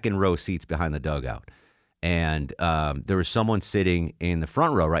got second row seats behind the dugout. And there was someone sitting in the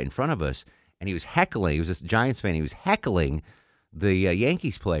front row right in front of us, and he was heckling. He was a Giants fan. He was heckling the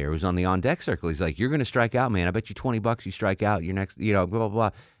Yankees player who was on the on-deck circle. He's like, "You're going to strike out, man. I bet you $20 you strike out. You're next, blah, blah,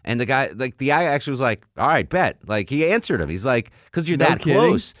 blah." And the guy actually was like, "All right, bet." Like, he answered him. He's like, "Because you're that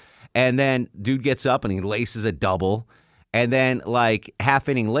close." And then dude gets up and he laces a double. And then, like, half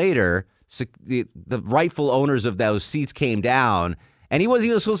inning later, the rightful owners of those seats came down, and he wasn't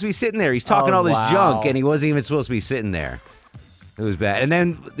even supposed to be sitting there. He's talking all this junk, and he wasn't even supposed to be sitting there. It was bad. And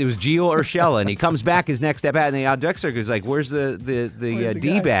then it was Gio Urshela, and he comes back his next step out in the on-deck circle. He's like, "Where's the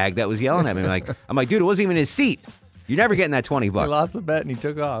D-bag that was yelling at me?" I'm like, dude, it wasn't even his seat. You're never getting that $20. He lost the bet, and he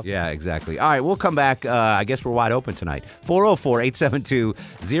took off. Yeah, exactly. All right, we'll come back. I guess we're wide open tonight.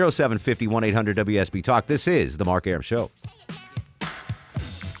 404-872-0750, 1-800-WSB Talk. This is The Mark Arum Show.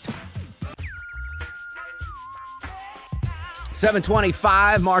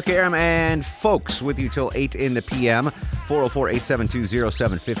 $7:25, Mark Arum and folks with you till 8 in the p.m.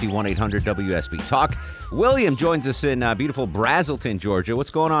 404-872-0750, 1-800-WSB Talk. William joins us in beautiful Brazelton, Georgia. What's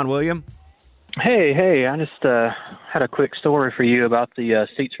going on, William? Hey, I just had a quick story for you about the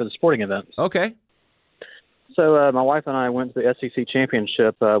seats for the sporting events. Okay. So my wife and I went to the SEC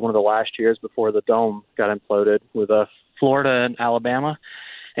championship one of the last years before the Dome got imploded with Florida and Alabama.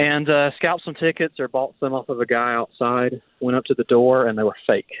 And scalped some tickets or bought some off of a guy outside, went up to the door, and they were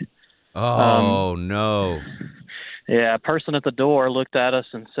fake. Oh, no. Yeah, a person at the door looked at us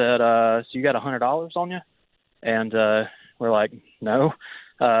and said, "So you got $100 on you?" And we're like, "No."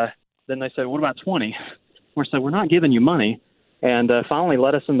 Then they said, "What about 20?" We said, "We're not giving you money." And finally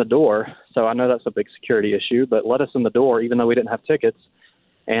let us in the door. So I know that's a big security issue, but let us in the door even though we didn't have tickets.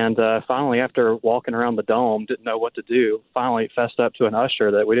 And finally, after walking around the Dome, didn't know what to do, finally fessed up to an usher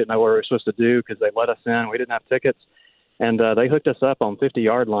that we didn't know what we were supposed to do because they let us in. We didn't have tickets. And they hooked us up on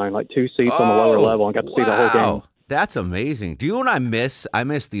 50-yard line, like 2 seats on the lower level, and got to see the whole game. That's amazing. Do you know what I miss? I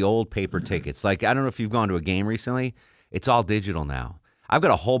miss the old paper tickets. Like, I don't know if you've gone to a game recently. It's all digital now. I've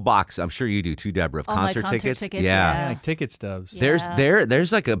got a whole box. I'm sure you do too, Deborah, of concert tickets. Yeah, like ticket stubs. Yeah.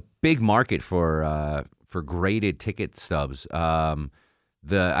 There's like a big market for graded ticket stubs.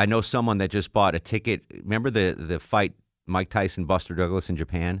 I know someone that just bought a ticket. Remember the fight Mike Tyson, Buster Douglas in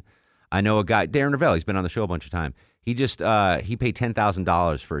Japan? I know a guy, Darren Ravel. He's been on the show a bunch of times. He just he paid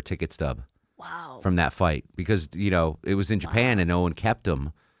 $10,000 for a ticket stub. Wow. From that fight because it was in Japan and no one kept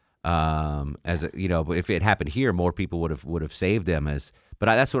them. If it happened here, more people would have saved them. But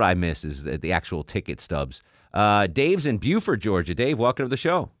that's what I miss is the actual ticket stubs. Dave's in Beaufort, Georgia. Dave, welcome to the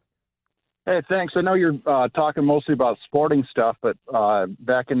show. Hey, thanks. I know you're talking mostly about sporting stuff, but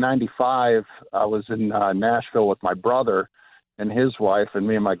back in '95, I was in Nashville with my brother and his wife, and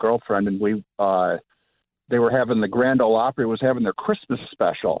me and my girlfriend, and they were having the Grand Ole Opry was having their Christmas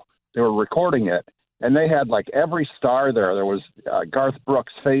special. They were recording it, and they had like every star there. There was Garth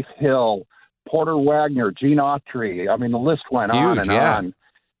Brooks, Faith Hill, Porter Wagner, Gene Autry. I mean, the list went on and on.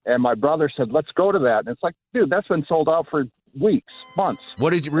 And my brother said, "Let's go to that." And it's like, dude, that's been sold out for weeks, months. What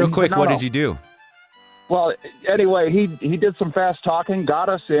did you, what did you do? Well, anyway, he did some fast talking, got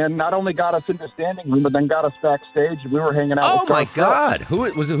us in, not only got us in the standing room, but then got us backstage. We were hanging out with my God. Who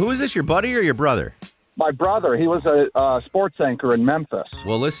is this, your buddy or your brother? My brother. He was a sports anchor in Memphis.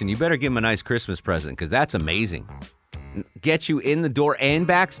 Well, listen, you better give him a nice Christmas present because that's amazing. Get you in the door and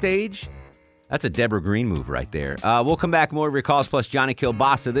backstage? That's a Deborah Green move right there. We'll come back more of your calls plus Johnny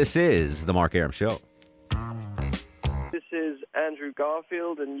Kielbasa. This is The Mark Arum Show. This is Andrew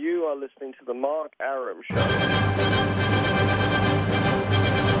Garfield, and you are listening to The Mark Arum Show.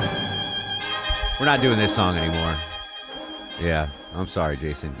 We're not doing this song anymore. Yeah, I'm sorry,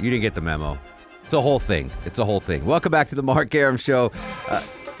 Jason. You didn't get the memo. It's a whole thing. Welcome back to The Mark Arum Show.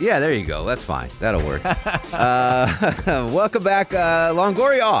 Yeah, there you go. That's fine. That'll work. Welcome back.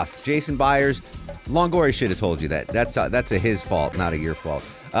 Longoria off. Jason Byers. Longoria should have told you that. That's a his fault, not a your fault.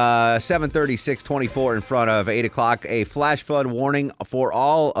 7:36:24 in front of 8 o'clock. A flash flood warning for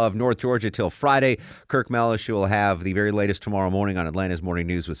all of North Georgia till Friday. Kirk Mellish will have the very latest tomorrow morning on Atlanta's Morning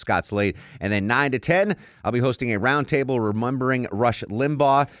News with Scott Slade. And then 9 to 10, I'll be hosting a roundtable remembering Rush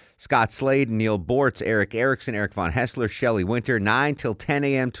Limbaugh. Scott Slade, Neil Bortz, Eric Erickson, Eric Von Hessler, Shelley Winter, 9 till 10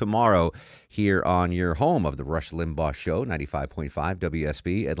 a.m. tomorrow here on your home of the Rush Limbaugh Show, 95.5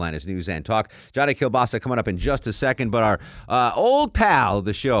 WSB, Atlanta's News and Talk. Johnny Kielbasa coming up in just a second, but our old pal of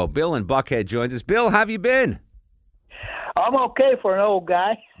the show, Bill in Buckhead, joins us. Bill, how have you been? I'm okay for an old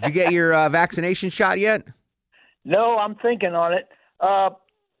guy. Did you get your vaccination shot yet? No, I'm thinking on it. I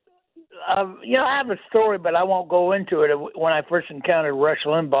have a story, but I won't go into it. When I first encountered Rush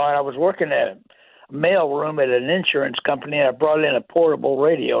Limbaugh, I was working at a mail room at an insurance company, and I brought in a portable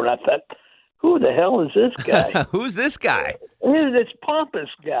radio, and I thought, who the hell is this guy? Who's this guy? Who's this pompous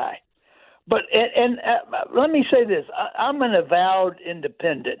guy? But let me say this. I'm an avowed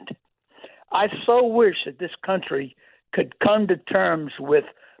independent. I so wish that this country could come to terms with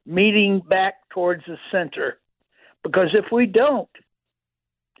meeting back towards the center, because if we don't,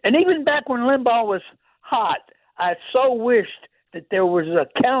 and even back when Limbaugh was hot, I so wished that there was a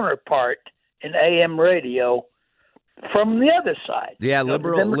counterpart in AM radio from the other side. Yeah,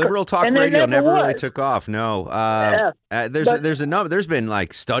 liberal talk radio never really took off. No, there's been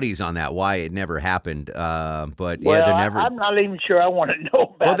like studies on that why it never happened. But yeah, there never. I'm not even sure I want to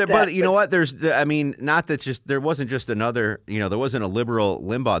know about that. But you know what? Not that just there wasn't just another. There wasn't a liberal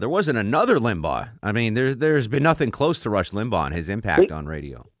Limbaugh. There wasn't another Limbaugh. I mean, there's been nothing close to Rush Limbaugh and his impact on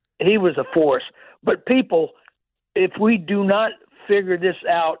radio. He was a force. But people, if we do not figure this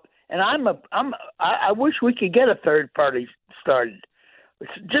out. And I wish we could get a third party started,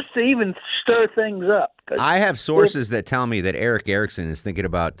 just to even stir things up. I have sources that tell me that Eric Erickson is thinking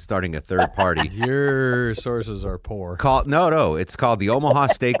about starting a third party. Your sources are poor. No, it's called the Omaha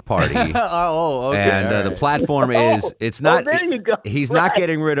Steak Party. Okay. And the platform is it's not. There you go. He's not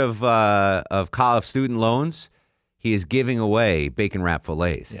getting rid of student loans. He is giving away bacon wrap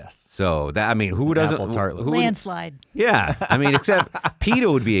fillets. Yes. So who doesn't? Landslide. Yeah. Except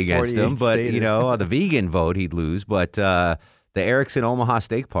PETA would be against him, but the vegan vote he'd lose. But the Erickson Omaha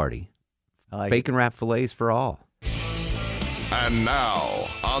Steak Party, bacon wrap fillets for all. And now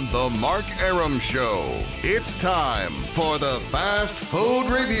on the Mark Arum Show, it's time for the Fast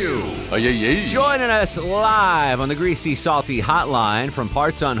Food Review. Joining us live on the Greasy Salty Hotline from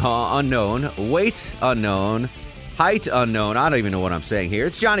parts unknown, weight unknown, height unknown. I don't even know what I'm saying here.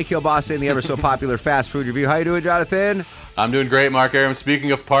 It's Johnny Kielbasa in the ever so popular Fast Food Review. How you doing, Jonathan? I'm doing great, Mark Arum.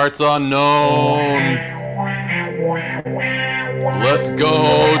 Speaking of parts unknown, let's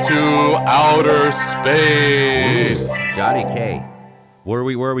go to outer space. Ooh, Johnny K. Where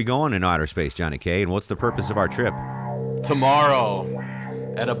are we going in outer space, Johnny K? And what's the purpose of our trip? Tomorrow,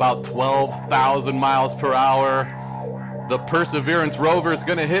 at about 12,000 miles per hour, the Perseverance rover is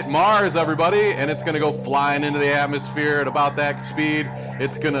going to hit Mars, everybody, and it's going to go flying into the atmosphere at about that speed.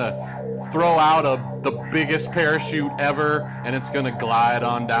 It's going to throw out the biggest parachute ever, and it's going to glide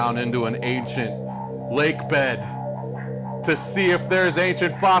on down into an ancient lake bed to see if there's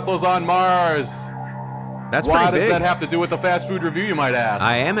ancient fossils on Mars. That's Why pretty does big. that have to do with the Fast Food Review, you might ask?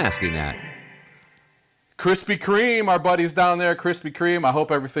 I am asking that. Krispy Kreme, our buddies down there, Krispy Kreme. I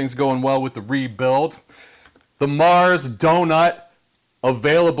hope everything's going well with the rebuild. The Mars Donut,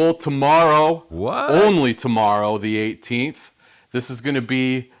 available tomorrow. What? Only tomorrow, the 18th. This is going to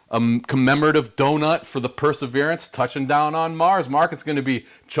be a commemorative donut for the Perseverance touching down on Mars. Mark, it's going to be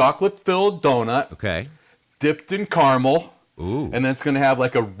chocolate-filled donut. Okay. Dipped in caramel. Ooh. And then it's going to have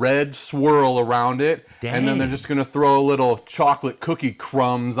like a red swirl around it. Dang. And then they're just going to throw a little chocolate cookie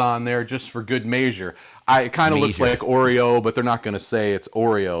crumbs on there just for good measure. It kind of looks like Oreo, but they're not going to say it's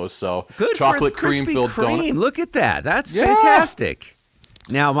Oreos. So Good chocolate for Krispy cream-filled Kreme. donut. Look at that. That's fantastic.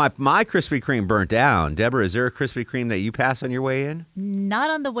 Now, my Krispy Kreme burnt down. Deborah, is there a Krispy Kreme that you pass on your way in? Not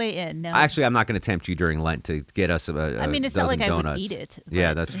on the way in, no. Actually, I'm not going to tempt you during Lent to get us a it's not like donuts. I would eat it.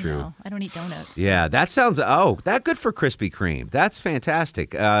 Yeah, that's true. I don't eat donuts. Yeah, that sounds, that good for Krispy Kreme. That's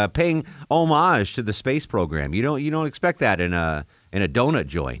fantastic. Paying homage to the space program. You don't expect that in a donut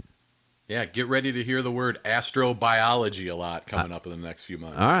joint. Yeah, get ready to hear the word astrobiology a lot coming up in the next few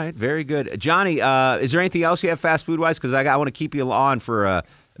months. All right, very good. Johnny, is there anything else you have fast food-wise? Because I want to keep you on for an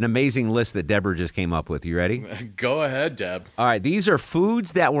amazing list that Deborah just came up with. You ready? Go ahead, Deb. All right, these are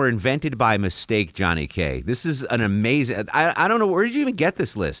foods that were invented by mistake, Johnny K. This is an amazing... I don't know, where did you even get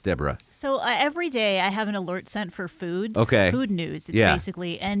this list, Deborah? So every day I have an alert sent for foods. Okay. Food news, it's Yeah.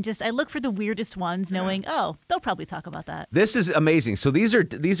 basically. And just I look for the weirdest ones knowing, they'll probably talk about that. This is amazing. So these are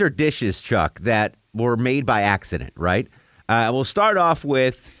dishes, Chuck, that were made by accident, right? We'll start off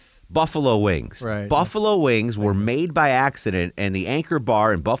with buffalo wings. Right. Buffalo wings were made by accident, and the Anchor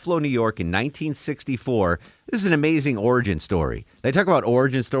Bar in Buffalo, New York in 1964. This is an amazing origin story. They talk about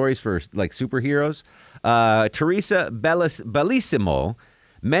origin stories for like superheroes. Teresa Bellissimo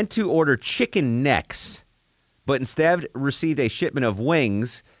meant to order chicken necks, but instead received a shipment of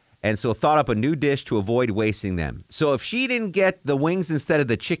wings, and so thought up a new dish to avoid wasting them. So if she didn't get the wings instead of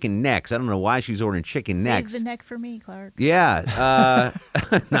the chicken necks, I don't know why she was ordering chicken necks. Save the neck for me, Clark. Yeah.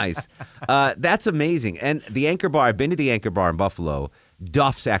 Nice. That's amazing. And the Anchor Bar, I've been to the Anchor Bar in Buffalo.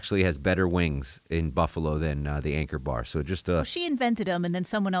 Duff's actually has better wings in Buffalo than the Anchor Bar. So just Well, she invented them, and then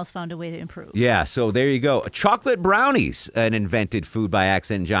someone else found a way to improve. yeah, so there you go. Chocolate brownies, an invented food by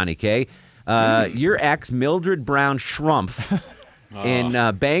accident, Johnny K. Your ex, Mildred Brown Schrumpf, in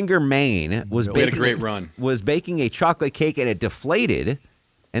Bangor, Maine, was We had a great run. Was baking a chocolate cake, and it deflated,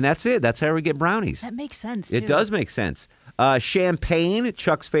 and that's it. That's how we get brownies. That makes sense, too. It does make sense. Champagne,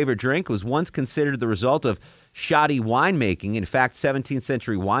 Chuck's favorite drink, was once considered the result of shoddy winemaking. In fact, 17th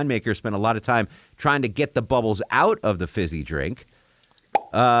century winemakers spent a lot of time trying to get the bubbles out of the fizzy drink.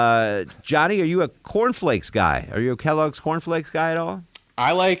 Johnny, are you a cornflakes guy? Are you a Kellogg's cornflakes guy at all?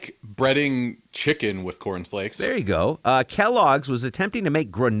 I like breading chicken with cornflakes. There you go. Kellogg's was attempting to make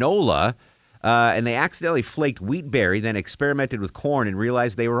granola, and they accidentally flaked wheat berry, then experimented with corn and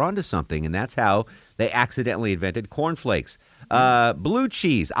realized they were onto something, and that's how they accidentally invented cornflakes. Blue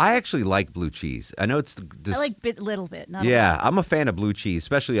cheese. I actually like blue cheese. I know it's I like little bit. Not yeah, a lot. I'm a fan of blue cheese,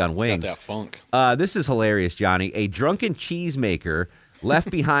 especially on wings. Got that funk. This is hilarious, Johnny. A drunken cheesemaker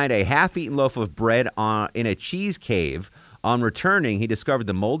left behind a half-eaten loaf of bread in a cheese cave. On returning, he discovered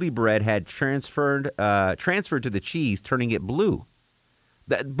the moldy bread had transferred to the cheese, turning it blue.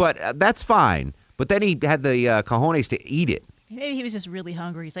 But that's fine. But then he had the cojones to eat it. Maybe he was just really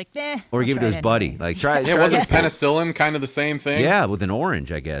hungry. He's like, Or give it to his buddy. Like, try. Yeah, wasn't penicillin kind of the same thing? Yeah, with an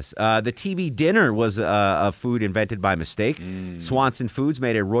orange, I guess. The TV dinner was a food invented by mistake. Swanson Foods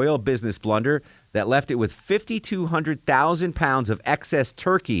made a royal business blunder that left it with 5,200,000 pounds of excess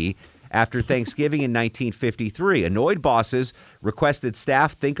turkey after Thanksgiving in 1953. Annoyed bosses requested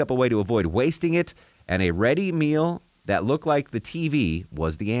staff think up a way to avoid wasting it, and a ready meal that looked like the TV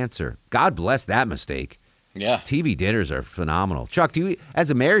was the answer. God bless that mistake. Yeah. TV dinners are phenomenal. Chuck, as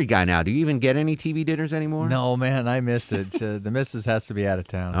a married guy now, do you even get any TV dinners anymore? No, man, I miss it. The missus has to be out of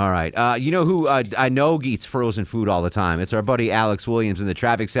town. All right. You know who I know eats frozen food all the time? It's our buddy Alex Williams in the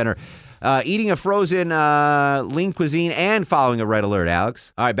traffic center. Eating a frozen lean cuisine and following a red alert,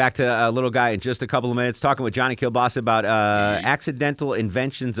 Alex. All right, back to a little guy in just a couple of minutes, talking with Johnny Kielbasa about accidental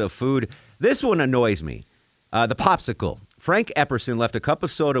inventions of food. This one annoys me. The popsicle. Frank Epperson left a cup of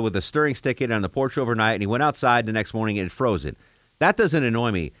soda with a stirring stick in it on the porch overnight, and he went outside the next morning and it froze it. That doesn't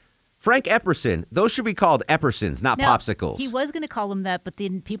annoy me. Frank Epperson, those should be called Eppersons, not popsicles. He was going to call them that, but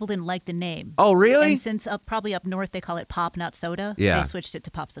then people didn't like the name. Oh, really? And since probably up north they call it pop, not soda, Yeah. they switched it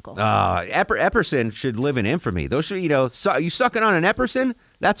to popsicle. Epperson should live in infamy. Those should, you sucking on an Epperson?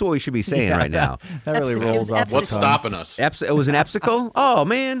 That's what we should be saying right now. That really rolls off. What's stopping us? It was an Epsicle? Oh,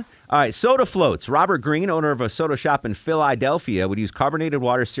 man. All right, soda floats. Robert Green, owner of a soda shop in Philadelphia, would use carbonated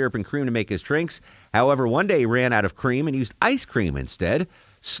water, syrup, and cream to make his drinks. However, one day he ran out of cream and used ice cream instead.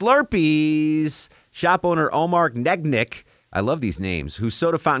 Slurpees. Shop owner Omar Negnik, I love these names, whose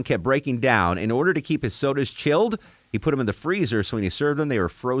soda fountain kept breaking down. In order to keep his sodas chilled, he put them in the freezer, so when he served them, they were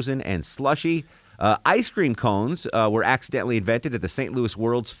frozen and slushy. Ice cream cones were accidentally invented at the St. Louis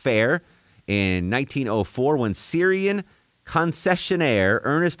World's Fair in 1904 when Syrian concessionaire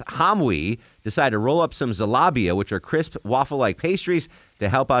Ernest Hamwi decided to roll up some zalabia, which are crisp waffle-like pastries, to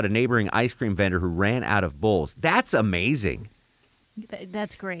help out a neighboring ice cream vendor who ran out of bowls. That's amazing.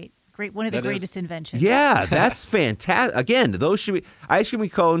 That's great. One of the greatest inventions. Yeah, that's fantastic. Again, those should be ice cream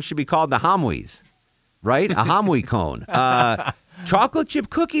cones should be called the Hamwis, right? A Hamwi cone. Chocolate chip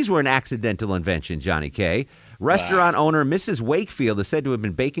cookies were an accidental invention, Johnny K. Restaurant owner Mrs. Wakefield is said to have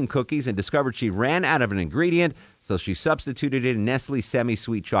been baking cookies and discovered she ran out of an ingredient, so she substituted it in Nestle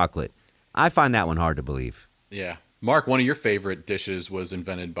semi-sweet chocolate. I find that one hard to believe. Yeah. Mark, one of your favorite dishes was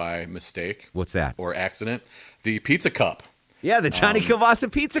invented by mistake. What's that? Or accident. The pizza cup. Yeah, the Johnny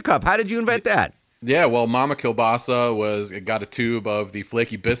Kielbasa pizza cup. How did you invent that? Yeah, well, Mama Kielbasa got a tube of the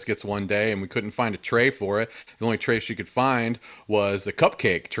flaky biscuits one day, and we couldn't find a tray for it. The only tray she could find was a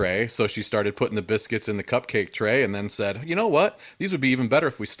cupcake tray, so she started putting the biscuits in the cupcake tray and then said, you know what? These would be even better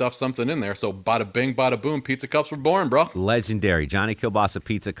if we stuffed something in there. So bada bing, bada boom, pizza cups were born, bro. Legendary. Johnny Kielbasa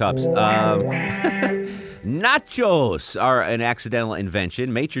pizza cups. Nachos are an accidental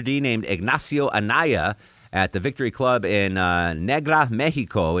invention. Maitre d' named Ignacio Anaya at the Victory Club in Negra,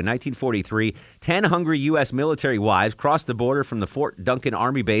 Mexico in 1943. 10 hungry U.S. military wives crossed the border from the Fort Duncan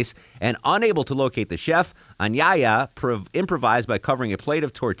Army base, and unable to locate the chef, Anaya improvised by covering a plate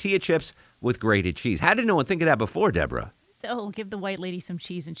of tortilla chips with grated cheese. How did no one think of that before, Deborah? Oh, give the white lady some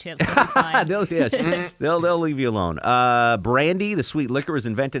cheese and chips. They'll be fine. they'll leave you alone. Brandy, the sweet liquor, was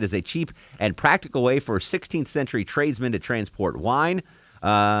invented as a cheap and practical way for 16th century tradesmen to transport wine.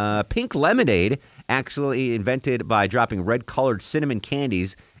 Pink lemonade, actually invented by dropping red-colored cinnamon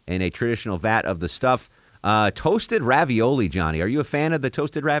candies in a traditional vat of the stuff. Toasted ravioli, Johnny. Are you a fan of the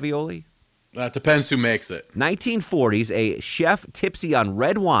toasted ravioli? It depends who makes it. 1940s, a chef tipsy on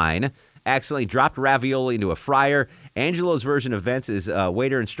red wine accidentally dropped ravioli into a fryer. Angelo's version of events is a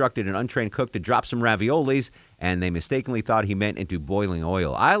waiter instructed an untrained cook to drop some raviolis, and they mistakenly thought he meant into boiling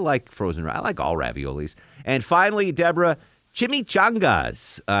oil. I like frozen. I like all raviolis. And finally, Deborah,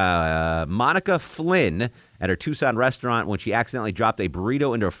 chimichangas. Monica Flynn at her Tucson restaurant when she accidentally dropped a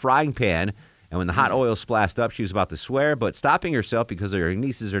burrito into a frying pan, and when the hot oil splashed up, she was about to swear, but stopping herself because her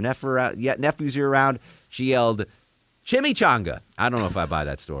nieces or nephews are around, she yelled, chimichanga. I don't know if I buy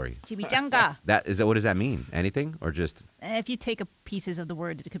that story. Chimichanga. What does that mean? Anything or just? If you take pieces of the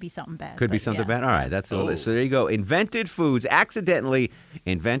word, it could be something bad. Could be something bad. All right, so there you go. Invented foods, accidentally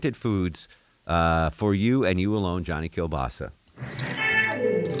invented foods for you and you alone, Johnny Kielbasa.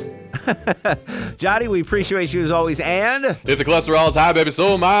 Johnny, we appreciate you as always, and if the cholesterol is high, baby, so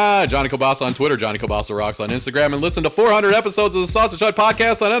am I. Johnny Kielbasa on Twitter, Johnny Kielbasa Rocks on Instagram, and listen to 400 episodes of the Sausage Hut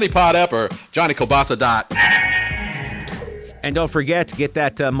podcast on any pod app or JohnnyKielbasa. And don't forget to get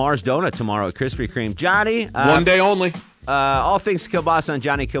that Mars donut tomorrow at Krispy Kreme. Johnny. One day only. All things Kielbasa on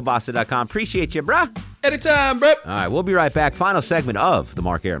JohnnyKielbasa.com. Appreciate you, bruh. Anytime, bruh. All right, we'll be right back. Final segment of The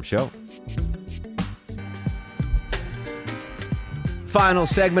Mark Arum Show. Final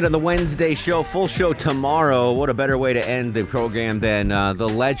segment of the Wednesday show. Full show tomorrow. What a better way to end the program than the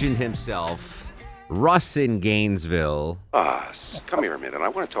legend himself, Russ in Gainesville. Come here a minute. I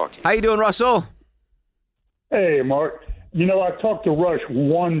want to talk to you. How you doing, Russell? Hey, Mark. You know, I talked to Rush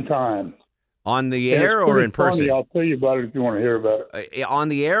one time. On the air or in person? Funny. I'll tell you about it if you want to hear about it. On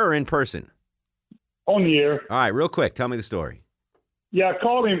the air or in person? On the air. All right, real quick. Tell me the story. Yeah, I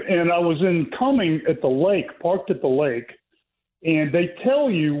called him, and I was in Cumming at the lake, parked at the lake, and they tell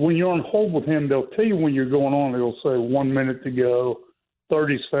you when you're on hold with him, they'll tell you when you're going on. They'll say 1 minute to go,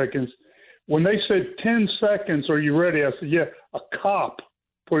 30 seconds. When they said 10 seconds, are you ready? I said, yeah. A cop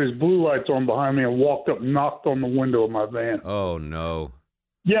put his blue lights on behind me and walked up and knocked on the window of my van. Oh, no.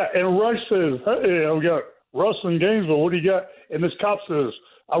 Yeah, and Rush says, hey, we got Russ in Gainesville. What do you got? And this cop says,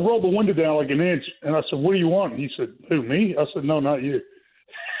 I rolled the window down like an inch. And I said, what do you want? And he said, who, me? I said, no, not you.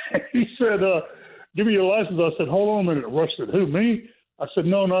 He said, give me your license. I said, hold on a minute. Rush said, who, me? I said,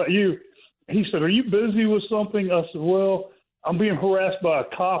 no, not you. He said, are you busy with something? I said, well, I'm being harassed by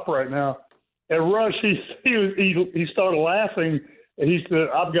a cop right now. And Rush, he started laughing. And he said,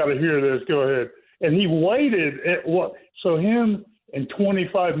 I've got to hear this. Go ahead. And he waited at what? So him and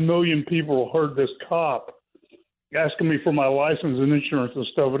 25 million people heard this cop asking me for my license and insurance and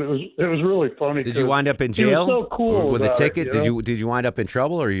stuff. And it was really funny. Did you wind up in jail? He was so cool with a ticket? It, you know? Did you wind up in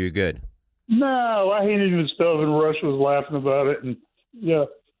trouble, or are you good? No, I hated his stuff, and Rush was laughing about it. And yeah,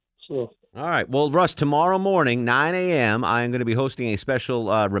 so. All right. Well, Russ, tomorrow morning, 9 a.m., I am going to be hosting a special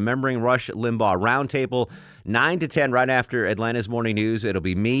Remembering Rush Limbaugh roundtable, 9 to 10, right after Atlanta's Morning News. It'll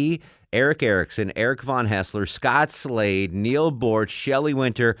be me, Eric Erickson, Eric Von Hessler, Scott Slade, Neil Borch, Shelley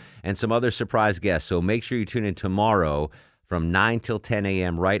Winter, and some other surprise guests. So make sure you tune in tomorrow from 9 till 10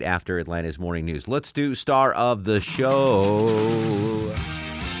 a.m. right after Atlanta's Morning News. Let's do Star of the Show.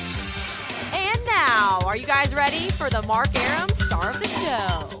 Are you guys ready for the Mark Arum Star of the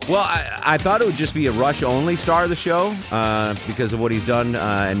Show? Well, I thought it would just be a Rush-only Star of the Show because of what he's done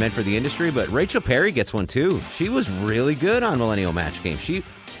and meant for the industry, but Rachel Perry gets one too. She was really good on Millennial Match Game.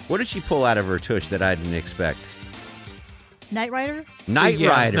 What did she pull out of her tush that I didn't expect? Knight Rider? Knight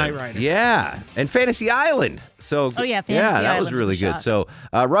Rider. Knight Rider. Yeah, and Fantasy Island. So Fantasy Island. That was really good. So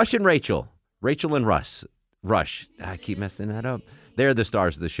Rush and Rachel and Rush. I keep messing that up. They're the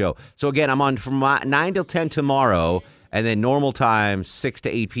stars of the show. So again, I'm on from 9 till 10 tomorrow And then normal time, 6 to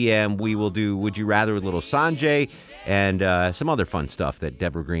 8 p.m., we will do Would You Rather with little Sanjay and some other fun stuff that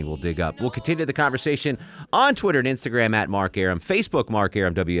Deborah Green will dig up. We'll continue the conversation on Twitter and Instagram at Mark Arum, Facebook Mark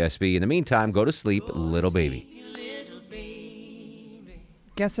Arum WSB. In the meantime, go to sleep, little baby.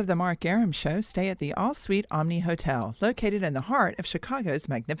 Guests of the Mark Arum Show stay at the All-Suite Omni Hotel, located in the heart of Chicago's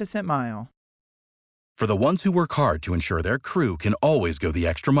Magnificent Mile. For the ones who work hard to ensure their crew can always go the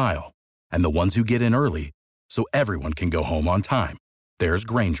extra mile, and the ones who get in early so everyone can go home on time, there's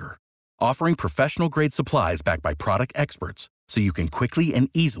Grainger, offering professional-grade supplies backed by product experts so you can quickly and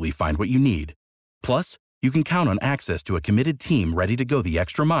easily find what you need. Plus, you can count on access to a committed team ready to go the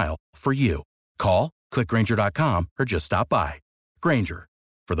extra mile for you. Call, click Grainger.com, or just stop by. Grainger,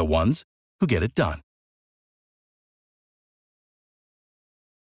 for the ones who get it done.